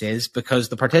use case is, because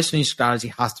the partitioning strategy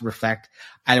has to reflect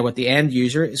either what the end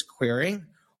user is querying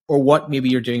or what maybe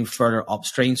you're doing further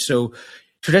upstream. So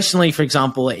traditionally, for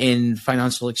example, in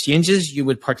financial exchanges, you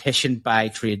would partition by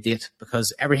trade date,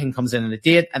 because everything comes in a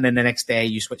date and then the next day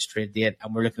you switch trade date,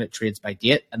 and we're looking at trades by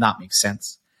date, and that makes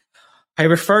sense.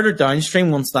 However, further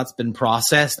downstream, once that's been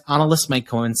processed, analysts might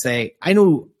come and say, I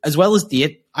know as well as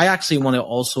date, I actually want to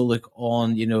also look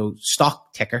on,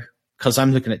 stock ticker, because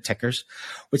I'm looking at tickers,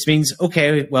 which means,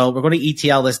 okay, well, we're going to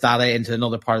ETL this data into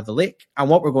another part of the lake. And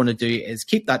what we're going to do is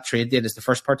keep that trade date as the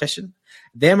first partition.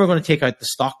 Then we're going to take out the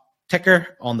stock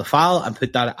ticker on the file and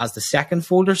put that as the second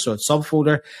folder, so it's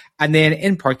subfolder. And then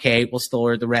in Parquet, we'll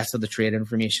store the rest of the trade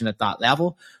information at that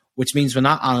level, which means when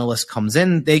that analyst comes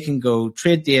in, they can go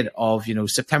trade date of,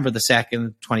 September the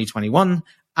 2nd, 2021,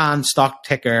 and stock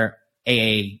ticker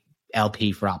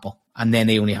AALP for Apple. And then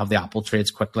they only have the Apple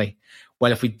trades quickly.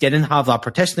 Well, if we didn't have that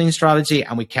partitioning strategy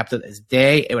and we kept it as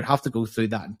day, it would have to go through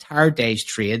that entire day's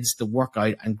trades to work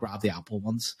out and grab the Apple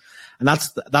ones. And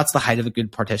that's the height of a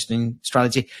good partitioning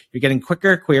strategy. You're getting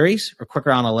quicker queries or quicker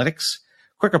analytics,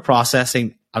 quicker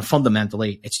processing, and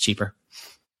fundamentally, it's cheaper.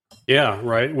 Yeah,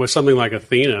 right. With something like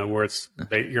Athena, where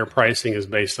your pricing is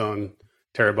based on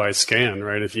terabyte scan,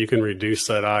 right? If you can reduce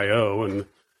that I/O and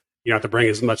you don't have to bring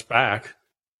as much back,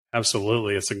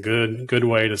 absolutely, it's a good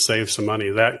way to save some money.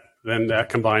 That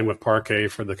combined with Parquet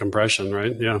for the compression,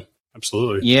 right? Yeah,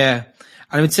 absolutely. Yeah,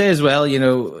 I would say as well,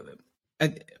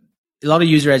 a lot of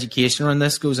user education around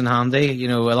this goes in handy.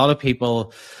 A lot of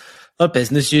people. A lot of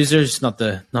business users, not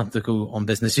to go on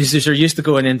business users, are used to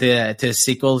going into a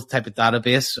SQL type of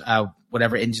database,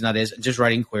 whatever engine that is, and just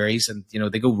writing queries, and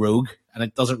they go rogue, and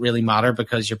it doesn't really matter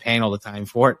because you're paying all the time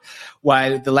for it.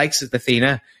 While the likes of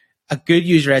Athena, a good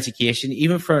user education,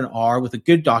 even for an hour, with a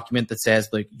good document that says,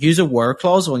 like, use a where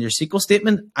clause on your SQL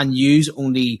statement and use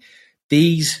only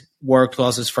these where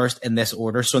clauses first in this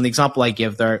order. So in the example I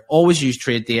give there, always use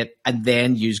trade date and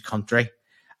then use country.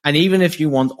 And even if you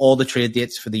want all the trade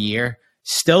dates for the year,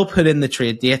 still put in the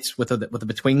trade dates with a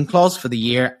between clause for the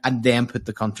year and then put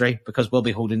the country, because we'll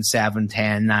be holding 7,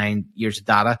 10, 9 years of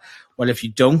data. Well, if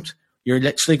you don't, you're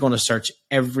literally going to search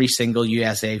every single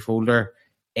USA folder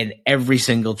in every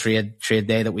single trade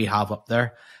day that we have up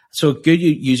there. So a good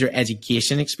user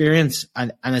education experience,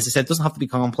 and as I said, it doesn't have to be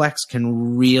complex,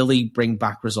 can really bring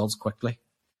back results quickly.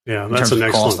 Yeah, that's an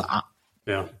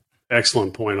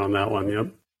excellent point on that one. Yep.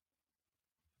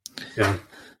 Yeah.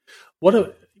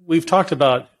 We've talked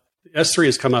about S3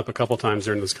 has come up a couple times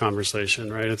during this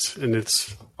conversation, right? It's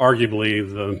arguably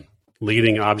the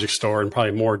leading object store, and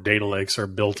probably more data lakes are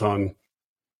built on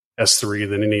S3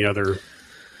 than any other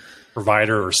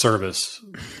provider or service.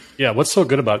 Yeah. What's so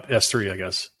good about S3, I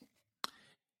guess?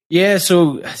 Yeah.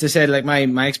 So as I said, like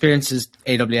my experience is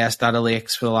AWS data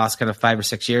lakes for the last kind of 5 or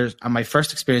 6 years. And my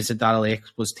first experience at data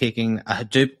lakes was taking a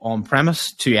Hadoop on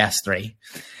premise to S3.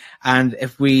 And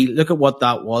if we look at what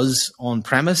that was on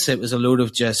premise, it was a load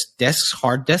of just disks,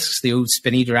 hard disks, the old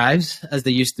spinny drives as they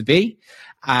used to be,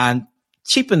 and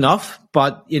cheap enough,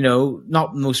 but,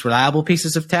 not the most reliable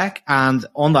pieces of tech. And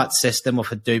on that system of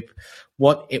Hadoop,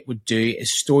 what it would do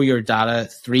is store your data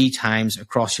 3 times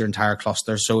across your entire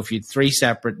cluster. So if you had 3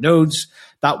 separate nodes,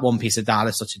 that one piece of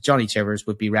data, such as Johnny Chivers,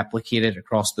 would be replicated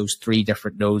across those 3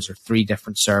 different nodes or 3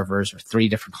 different servers or 3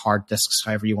 different hard disks,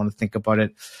 however you want to think about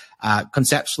it,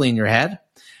 conceptually in your head.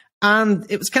 And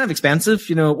it was kind of expensive.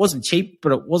 It wasn't cheap,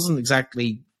 but it wasn't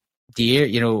exactly dear.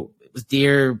 It was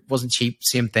dear, wasn't cheap,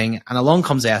 same thing. And along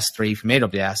comes S3 from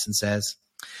AWS and says,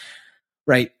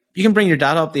 right, you can bring your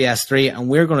data up the S3 and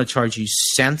we're going to charge you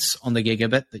cents on the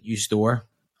gigabit that you store.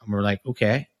 And we're like,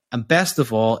 okay. And best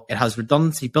of all, it has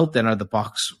redundancy built in out of the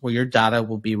box where your data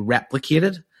will be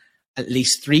replicated at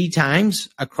least 3 times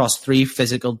across 3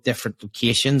 physical different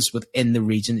locations within the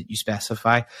region that you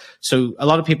specify. So a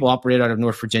lot of people operate out of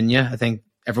North Virginia. I think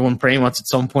everyone pretty much at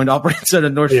some point operates out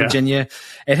of North Virginia.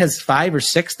 It has 5 or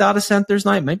 6 data centers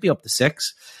now. It might be up to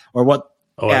 6, or what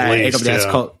AWS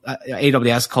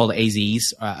called AZs,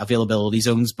 availability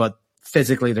zones, but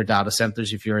physically they're data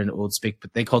centers if you're in old speak,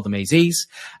 but they call them AZs.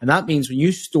 And that means when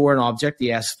you store an object, the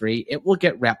S3, it will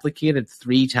get replicated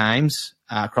 3 times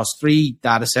across 3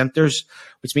 data centers,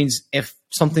 which means if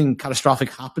something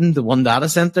catastrophic happened to one data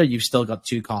center, you've still got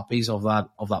 2 copies of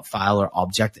that file or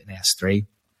object in S3.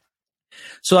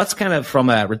 So that's kind of from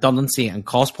a redundancy and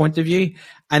cost point of view.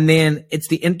 And then it's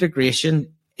the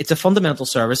integration. It's a fundamental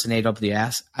service in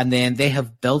AWS, and then they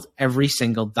have built every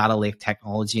single data lake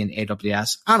technology in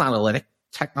AWS and analytic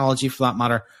technology for that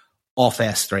matter off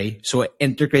S3. So it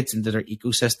integrates into their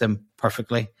ecosystem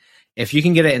perfectly. If you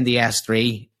can get it in the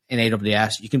S3 in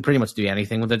AWS, you can pretty much do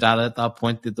anything with the data at that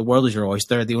point. The world is your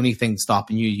oyster. The only thing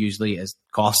stopping you usually is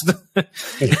cost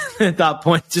at that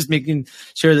point, just making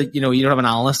sure that, you don't have an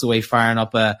analyst away firing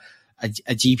up a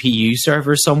GPU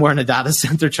server somewhere in a data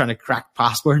center trying to crack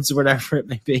passwords or whatever it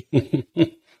may be.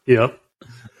 Yep.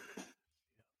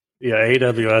 Yeah,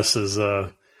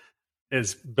 AWS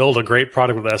is built a great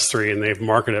product with S3, and they've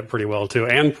marketed it pretty well too,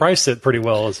 and priced it pretty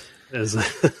well as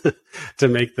to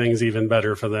make things even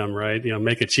better for them, right?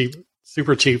 Make it cheap,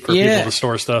 super cheap for people to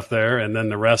store stuff there, and then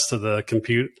the rest of the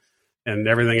compute and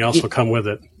everything else will come with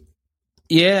it.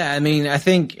 Yeah, I mean, I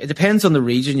think it depends on the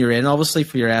region you're in, obviously,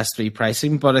 for your S3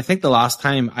 pricing. But I think the last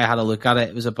time I had a look at it,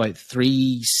 it was about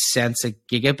 3 cents a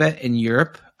gigabit in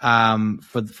Europe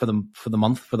for the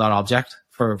month for that object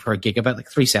for a gigabit, like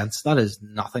 3 cents. That is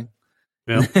nothing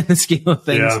in the scheme of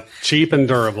things. Yeah, cheap and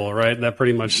durable, right? That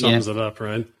pretty much sums it up,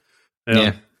 right?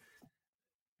 Yeah.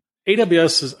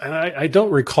 AWS is. I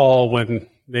don't recall when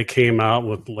they came out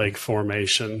with lake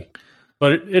formation,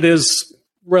 but it is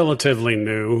relatively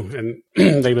new,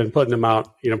 and they've been putting them out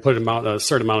a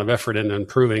certain amount of effort into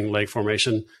improving lake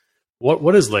formation.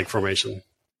 What is lake formation?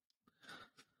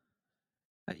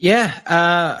 Yeah,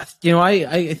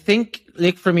 I think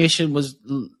lake formation was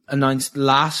announced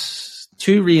last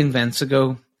 2 reInvents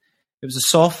ago. It was a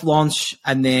soft launch,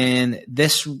 and then the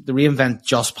reInvent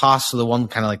just passed. So the one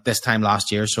kind of like this time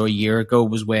last year, so a year ago,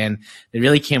 was when they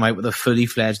really came out with a fully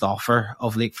fledged offer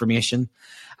of lake formation.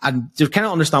 And to kind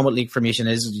of understand what lake formation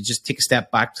is, you just take a step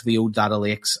back to the old data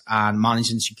lakes and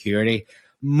managing security.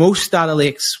 Most data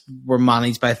lakes were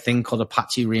managed by a thing called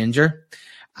Apache Ranger.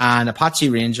 And Apache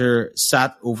Ranger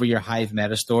sat over your Hive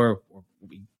Metastore.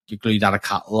 Your Glue Data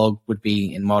Catalog would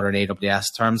be in modern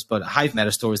AWS terms, but Hive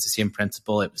Metastore is the same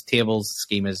principle. It was tables,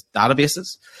 schemas,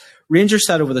 databases. Ranger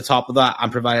sat over the top of that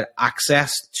and provided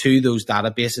access to those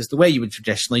databases the way you would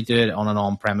traditionally do it on an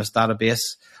on-premise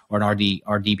database or an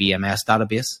RDBMS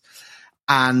database.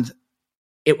 And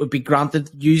it would be granted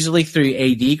usually through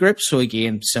AD groups. So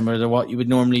again, similar to what you would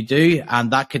normally do. And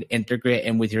that could integrate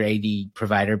in with your AD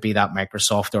provider, be that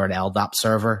Microsoft or an LDAP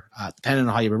server, depending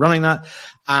on how you were running that.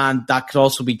 And that could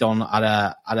also be done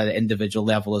at an individual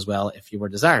level as well, if you were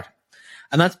desired.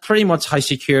 And that's pretty much how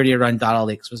security around data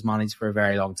lakes was managed for a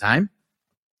very long time.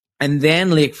 And then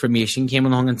Lake Formation came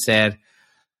along and said,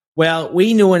 well,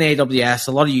 we know in AWS,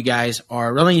 a lot of you guys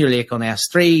are running your lake on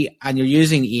S3 and you're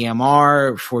using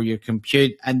EMR for your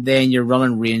compute, and then you're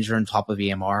running Ranger on top of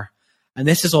EMR. And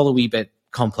this is all a wee bit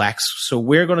complex. So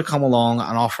we're going to come along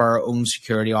and offer our own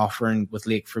security offering with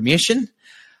Lake Formation.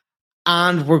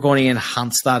 And we're going to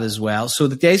enhance that as well. So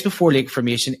the days before Lake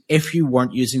Formation, if you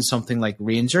weren't using something like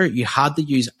Ranger, you had to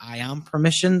use IAM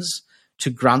permissions to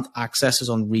grant accesses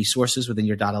on resources within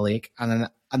your data lake. And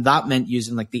that meant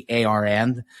using like the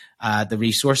ARN, the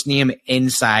resource name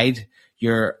inside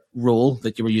your role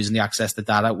that you were using to access the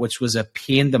data, which was a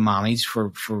pain to manage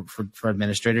for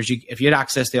administrators. If you had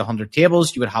access to 100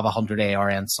 tables, you would have 100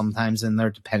 ARNs sometimes in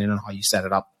there, depending on how you set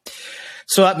it up.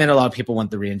 So that meant a lot of people went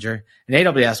to Ranger. And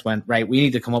AWS went, right, we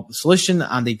need to come up with a solution.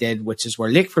 And they did, which is where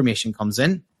Lake Formation comes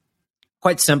in.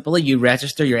 Quite simply, you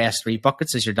register your S3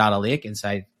 buckets as your data lake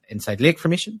inside Lake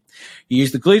Formation. You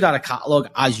use the Glue Data Catalog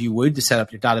as you would to set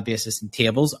up your databases and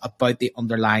tables about the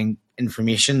underlying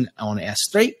information on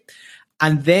S3.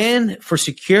 And then for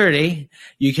security,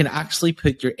 you can actually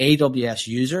put your AWS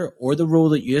user or the role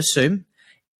that you assume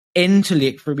into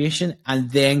Lake Formation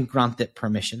and then grant it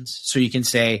permissions. So you can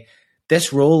say,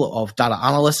 this role of data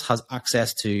analyst has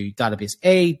access to database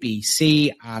A, B,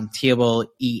 C, and table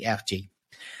E, F, G.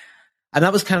 And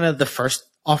that was kind of the first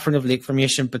offering of Lake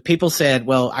Formation, but people said,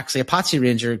 well, actually Apache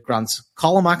Ranger grants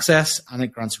column access and it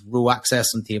grants row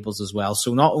access on tables as well.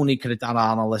 So not only could a data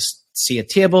analyst see a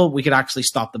table, we could actually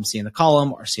stop them seeing a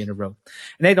column or seeing a row.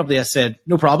 And AWS said,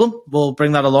 no problem, we'll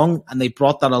bring that along. And they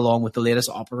brought that along with the latest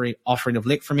offering of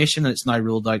Lake Formation, and it's now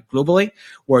rolled out globally,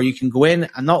 where you can go in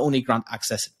and not only grant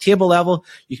access at table level,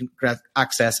 you can grant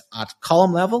access at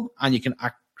column level, and you can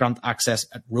grant access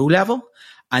at row level.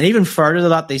 And even further to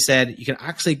that, they said you can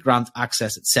actually grant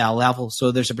access at cell level.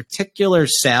 So there's a particular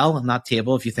cell in that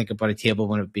table, if you think about a table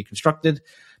when it would be constructed,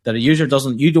 that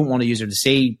you don't want a user to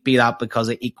see, be that because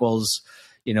it equals,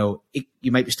 you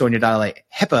might be storing your data like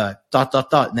HIPAA ...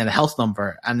 and then a health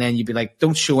number. And then you'd be like,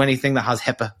 don't show anything that has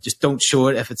HIPAA. Just don't show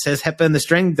it. If it says HIPAA in the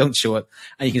string, don't show it.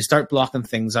 And you can start blocking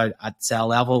things out at cell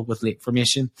level with Lake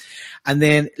Formation. And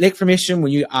then Lake Formation,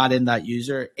 when you add in that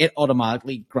user, it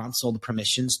automatically grants all the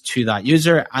permissions to that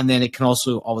user. And then it can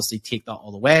also obviously take that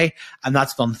all away. And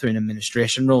that's done through an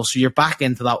administration role. So you're back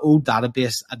into that old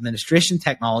database administration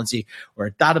technology where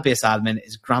a database admin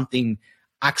is granting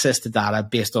access to data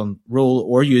based on role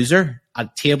or user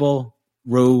at table,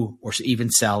 row, or even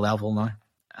cell level now.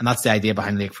 And that's the idea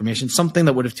behind Lake Formation. Something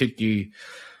that would have took you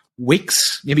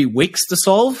maybe weeks to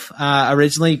solve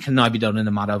originally can now be done in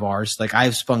a matter of hours. Like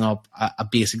I've spun up a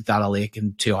basic data lake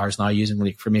in 2 hours now using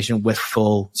Lake Formation with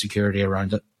full security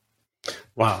around it.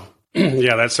 Wow.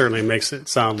 Yeah, that certainly makes it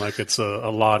sound like it's a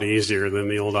lot easier than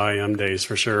the old IM days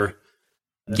for sure.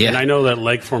 Yeah. And I know that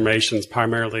Lake Formation is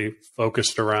primarily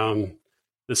focused around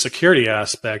the security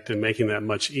aspect and making that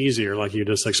much easier, like you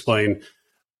just explained.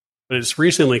 But it's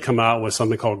recently come out with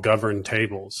something called governed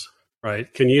tables,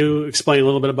 right? Can you explain a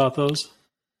little bit about those?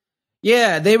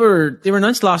 Yeah, they were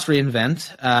announced last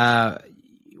reInvent.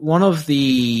 One of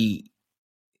the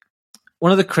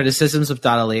criticisms of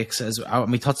data lakes, as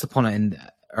we touched upon it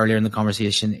earlier in the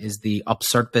conversation, is the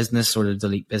upsert business or the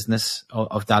delete business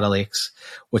of data lakes,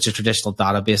 which a traditional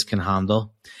database can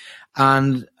handle.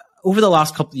 And over the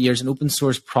last couple of years, an open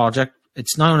source project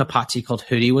It's now an Apache called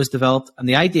Hudi was developed. And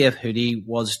the idea of Hudi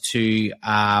was to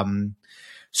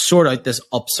sort out this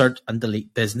upsert and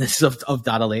delete business of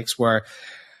data lakes, where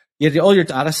you had all your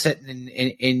data sitting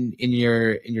in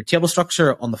your table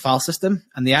structure on the file system.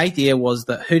 And the idea was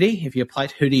that Hudi, if you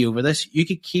applied Hudi over this, you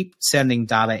could keep sending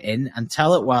data in and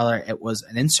tell it whether it was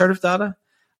an insert of data,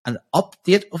 an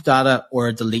update of data, or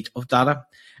a delete of data.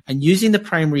 And using the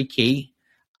primary key,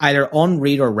 either on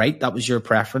read or write, that was your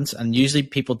preference. And usually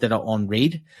people did it on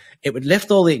read. It would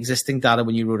lift all the existing data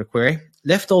when you wrote a query,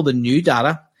 lift all the new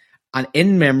data, and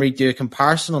in memory, do a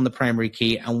comparison on the primary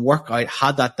key and work out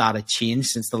had that data changed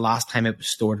since the last time it was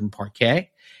stored in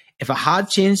Parquet. If it had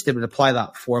changed, it would apply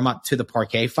that format to the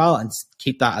Parquet file and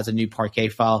keep that as a new Parquet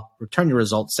file, return your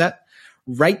result set,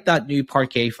 write that new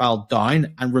Parquet file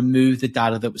down, and remove the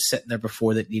data that was sitting there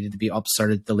before that needed to be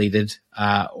upserted, deleted,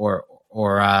 or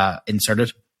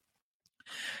inserted.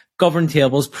 Governed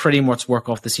tables pretty much work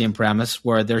off the same premise,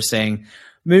 where they're saying,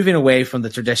 moving away from the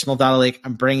traditional data lake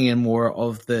and bringing in more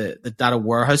of the data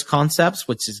warehouse concepts,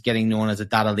 which is getting known as a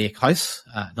data lake house,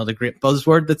 another great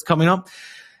buzzword that's coming up.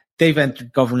 They've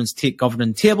entered governing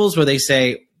tables where they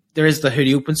say, there is the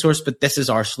Hudi open source, but this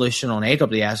is our solution on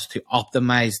AWS to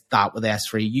optimize that with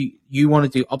S3. You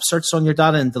want to do upserts on your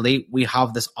data and delete. We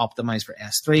have this optimized for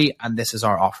S3, and this is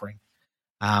our offering.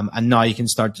 And now you can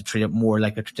start to treat it more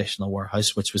like a traditional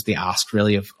warehouse, which was the ask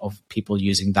really of people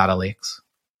using data lakes.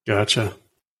 Gotcha.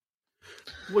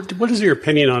 What is your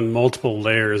opinion on multiple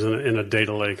layers in a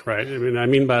data lake, right? I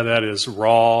mean by that is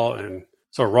raw, and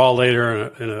so a raw layer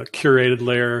and a curated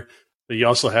layer. But you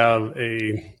also have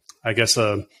a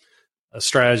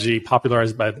strategy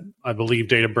popularized by, I believe,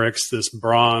 Databricks, this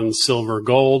bronze, silver,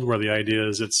 gold, where the idea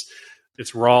is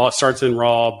it's raw. It starts in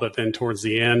raw, but then towards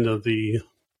the end of the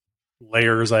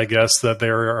layers, I guess, that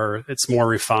it's more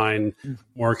refined,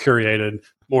 more curated,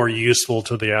 more useful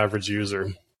to the average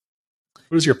user.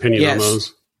 What is your opinion on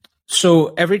those?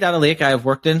 So every data lake I have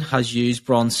worked in has used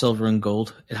bronze, silver, and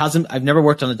gold. I've never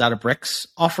worked on a Databricks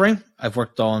offering. I've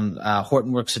worked on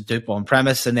Hortonworks, Hadoop on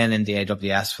premise, and then in the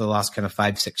AWS for the last kind of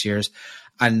 5-6 years.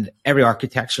 And every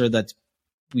architecture that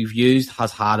we've used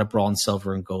has had a bronze,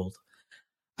 silver, and gold.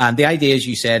 And the idea, as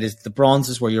you said, is the bronze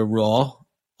is where your raw,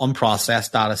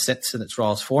 unprocessed data sits in its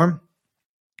rawest form.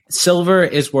 Silver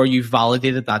is where you've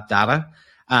validated that data.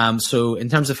 So in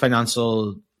terms of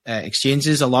financial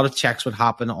exchanges, a lot of checks would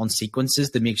happen on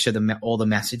sequences to make sure that all the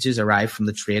messages arrive from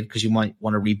the trade, because you might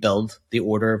want to rebuild the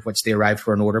order of which they arrive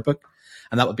for an order book.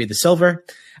 And that would be the silver.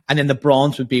 And then the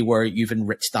bronze would be where you've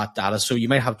enriched that data. So you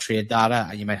might have trade data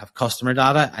and you might have customer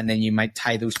data, and then you might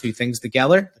tie those two things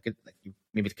together.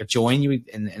 Maybe like a join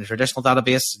in a traditional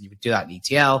database. You would do that in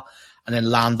ETL and then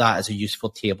land that as a useful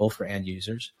table for end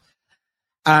users.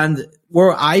 And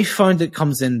where I found it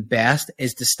comes in best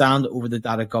is to stand over the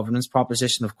data governance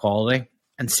proposition of quality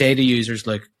and say to users,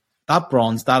 look, that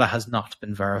bronze data has not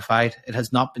been verified. It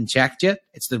has not been checked yet.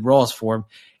 It's the rawest form.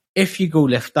 If you go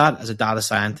lift that as a data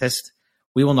scientist,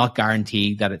 we will not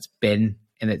guarantee that it's been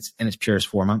in its purest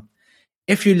format.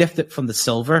 If you lift it from the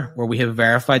silver, where we have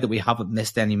verified that we haven't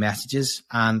missed any messages,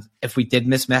 and if we did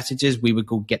miss messages, we would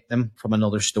go get them from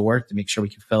another store to make sure we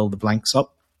can fill the blanks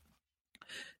up.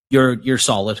 You're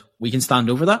solid. We can stand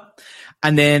over that.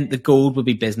 And then the gold would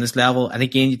be business level. And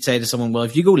again, you'd say to someone, well,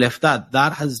 if you go lift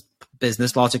that has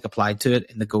business logic applied to it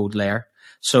in the gold layer.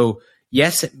 So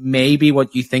yes, it may be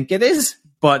what you think it is,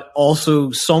 but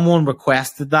also someone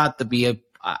requested that to be an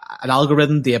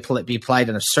algorithm to be applied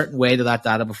in a certain way to that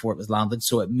data before it was landed.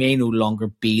 So it may no longer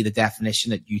be the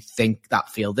definition that you think that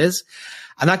field is.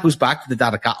 And that goes back to the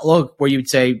data catalog, where you would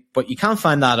say, but you can't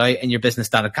find that out in your business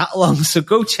data catalog. So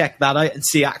go check that out and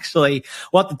see actually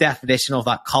what the definition of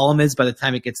that column is by the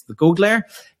time it gets to the gold layer.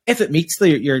 If it meets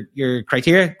your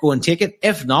criteria, go and take it.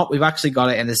 If not, we've actually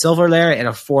got it in the silver layer in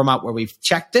a format where we've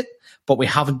checked it, but we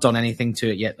haven't done anything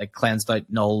to it yet, like cleansed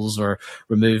out nulls or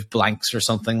removed blanks or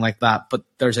something like that. But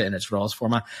there's it in its rawest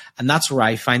format. And that's where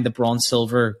I find the bronze,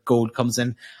 silver, gold comes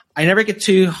in. I never get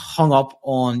too hung up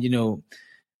on,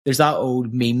 there's that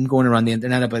old meme going around the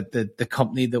internet about the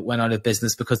company that went out of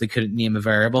business because they couldn't name a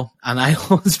variable. And I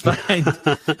always find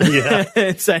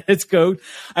it's code.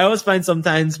 I always find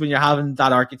sometimes when you're having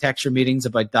that architecture meetings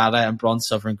about data and bronze,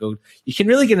 silver, and gold, you can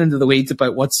really get into the weeds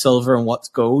about what's silver and what's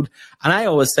gold. And I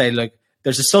always say, look,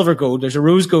 there's a silver gold, there's a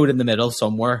rose gold in the middle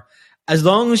somewhere. As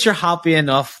long as you're happy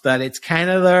enough that it's kind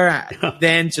of there,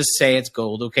 then just say it's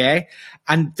gold, okay?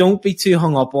 And don't be too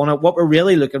hung up on it. What we're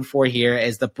really looking for here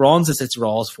is the bronze is its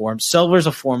rawest form. Silver is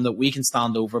a form that we can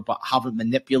stand over but haven't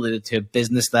manipulated to a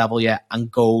business level yet.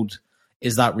 And gold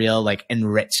is that real like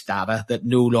enriched data that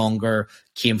no longer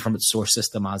came from its source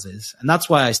system as is. And that's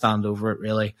why I stand over it,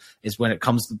 really, is when it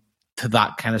comes to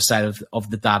that kind of side of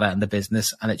the data and the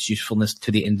business and its usefulness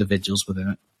to the individuals within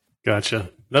it. Gotcha.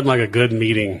 That's like a good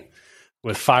meeting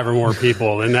with 5 or more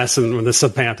people. And that's when the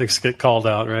semantics get called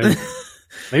out, right?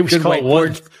 Maybe we should call it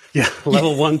one. Yeah,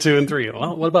 level 1, 2, and 3.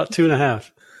 Well, what about 2.5?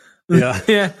 Yeah.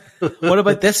 Yeah. What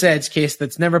about this edge case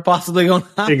that's never possibly going to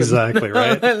happen? Exactly,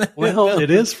 right? Well, it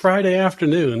is Friday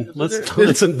afternoon.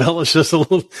 Let's embellish this a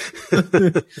little.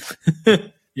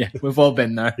 Yeah, we've all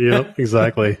been there. Yep,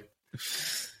 exactly.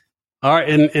 All right,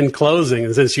 in closing,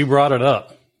 and since you brought it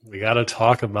up, we got to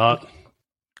talk about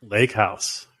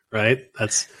Lakehouse, right?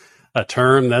 That's a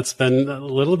term that's been a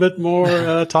little bit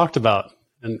more talked about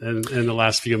in the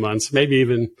last few months, maybe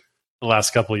even the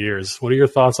last couple of years. What are your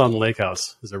thoughts on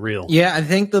Lakehouse? Is it real? Yeah, I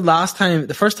think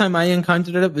the first time I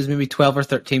encountered it was maybe 12 or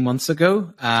 13 months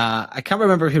ago. I can't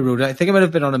remember who wrote it. I think it might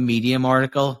have been on a Medium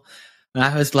article. And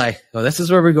I was like, oh, this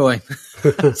is where we're going.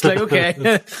 It's like,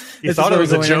 okay. You thought it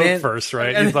was a joke first,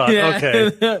 right? You thought,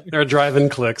 okay, they're driving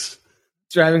clicks.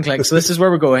 Driving clicks. So this is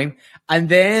where we're going. And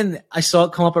then I saw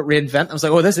it come up at reInvent. I was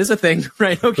like, oh, this is a thing,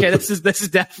 right? Okay, this is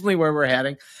definitely where we're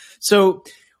heading. So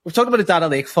we've talked about a data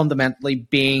lake fundamentally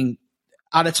being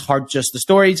at its heart just the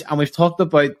storage, and we've talked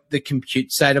about the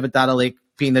compute side of a data lake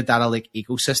being the data lake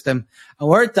ecosystem. And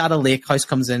where a data lakehouse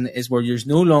comes in is where there's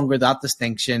no longer that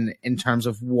distinction in terms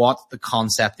of what the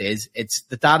concept is. It's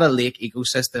the data lake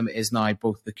ecosystem is now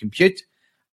both the compute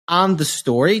and the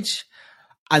storage.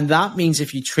 And that means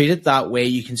if you treat it that way,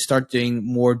 you can start doing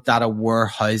more data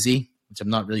warehousey, which I'm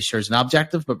not really sure is an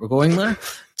objective, but we're going there,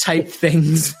 type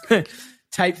things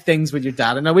with your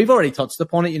data. Now, we've already touched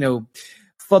upon it.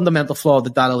 Fundamental flaw of the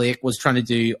data lake was trying to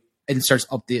do inserts,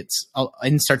 updates,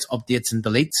 and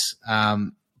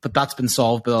deletes. But that's been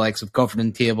solved by the likes of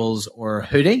governance tables or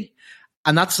Hoodie.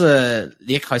 And that's a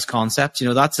lakehouse concept.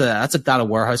 That's a data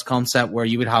warehouse concept where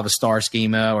you would have a star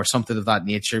schema or something of that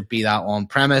nature, be that on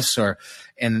premise or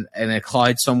in a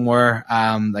cloud somewhere,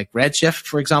 like Redshift,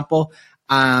 for example.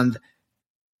 And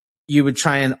you would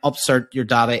try and upsert your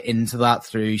data into that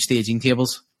through staging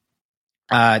tables,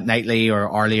 nightly or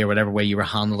hourly or whatever way you were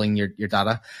handling your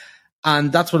data.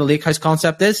 And that's what a lakehouse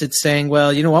concept is. It's saying,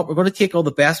 well, you know what? We're going to take all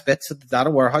the best bits of the data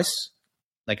warehouse,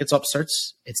 like its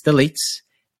upserts, its deletes,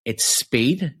 its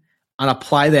speed, and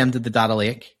apply them to the data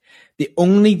lake. The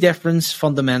only difference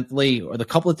fundamentally, or the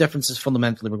couple of differences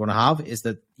fundamentally we're going to have is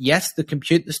that, yes, the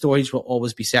compute, the storage will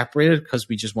always be separated because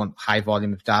we just want high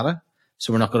volume of data.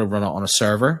 So we're not going to run it on a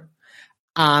server.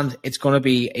 And it's going to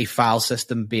be a file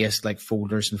system based like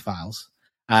folders and files.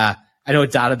 I know a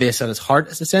database at its heart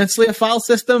is essentially a file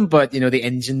system, but the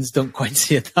engines don't quite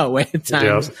see it that way at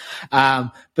times. Yeah.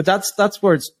 But that's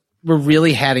where we're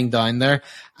really heading down there.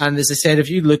 And as I said, if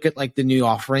you look at like the new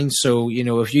offerings, so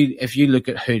if you look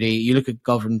at Hoodie, you look at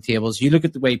governance tables, you look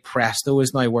at the way Presto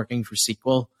is now working for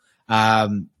SQL,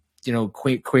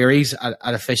 queries at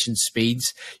efficient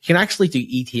speeds. You can actually do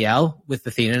ETL with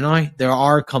Athena now. There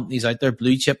are companies out there,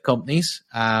 blue chip companies,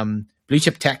 blue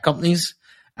chip tech companies,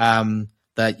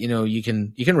 that you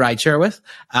can ride share with,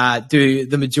 do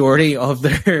the majority of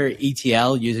their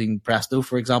ETL using Presto,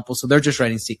 for example. So they're just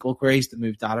writing SQL queries to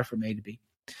move data from A to B.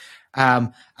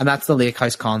 And that's the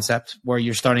lakehouse concept, where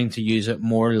you're starting to use it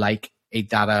more like a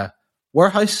data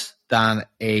warehouse than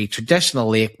a traditional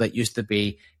lake that used to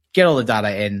be get all the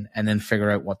data in and then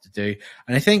figure out what to do.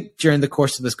 And I think during the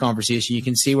course of this conversation, you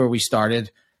can see where we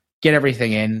started, get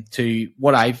everything in to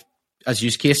what I've as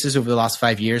use cases over the last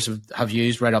 5 years have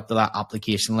used right up to that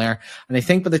application layer. And I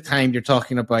think by the time you're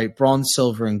talking about bronze,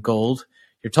 silver, and gold,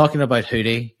 you're talking about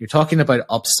Hoodie, you're talking about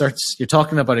upserts, you're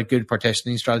talking about a good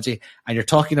partitioning strategy, and you're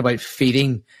talking about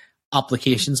feeding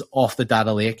applications off the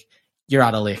data lake. You're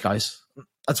at a lakehouse.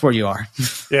 That's where you are.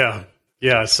 Yeah.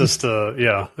 It's just,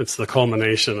 it's the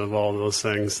culmination of all those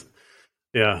things.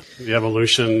 Yeah. The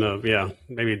evolution of,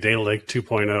 maybe Data Lake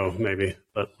 2.0, maybe,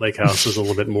 but Lakehouse is a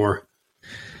little bit more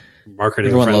marketing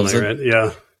Everyone friendly, right?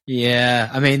 Yeah. Yeah.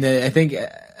 I mean, I think,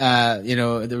 there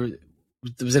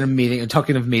was in a meeting,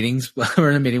 talking of meetings, we were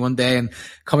in a meeting one day and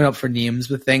coming up for names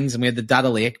with things, and we had the data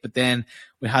lake, but then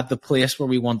we had the place where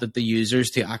we wanted the users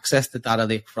to access the data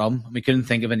lake from. And we couldn't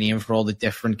think of a name for all the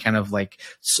different kind of like,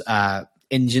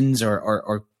 engines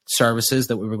or services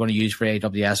that we were going to use for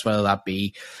AWS, whether that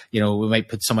be, we might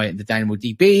put some out into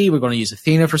DynamoDB. We're going to use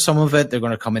Athena for some of it. They're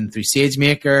going to come in through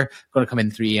SageMaker, going to come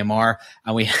in through EMR.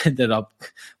 And we ended up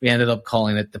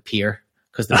calling it the pier,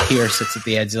 because the pier sits at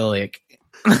the edge of the lake.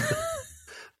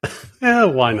 Yeah,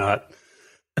 why not?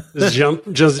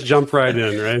 Just jump right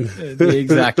in, right?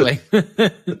 Exactly.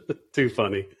 Too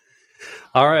funny.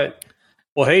 All right.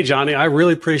 Well, hey, Johnny, I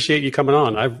really appreciate you coming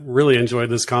on. I've really enjoyed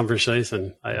this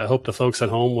conversation. I hope the folks at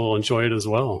home will enjoy it as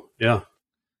well. Yeah.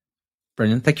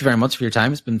 Brilliant. Thank you very much for your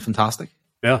time. It's been fantastic.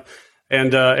 Yeah.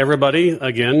 And everybody,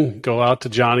 again, go out to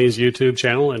Johnny's YouTube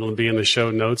channel. It'll be in the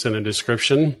show notes and the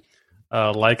description.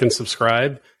 Like and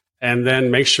subscribe. And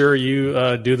then make sure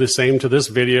you do the same to this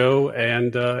video.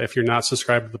 And if you're not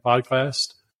subscribed to the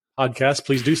podcast,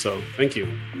 please do so. Thank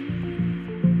you.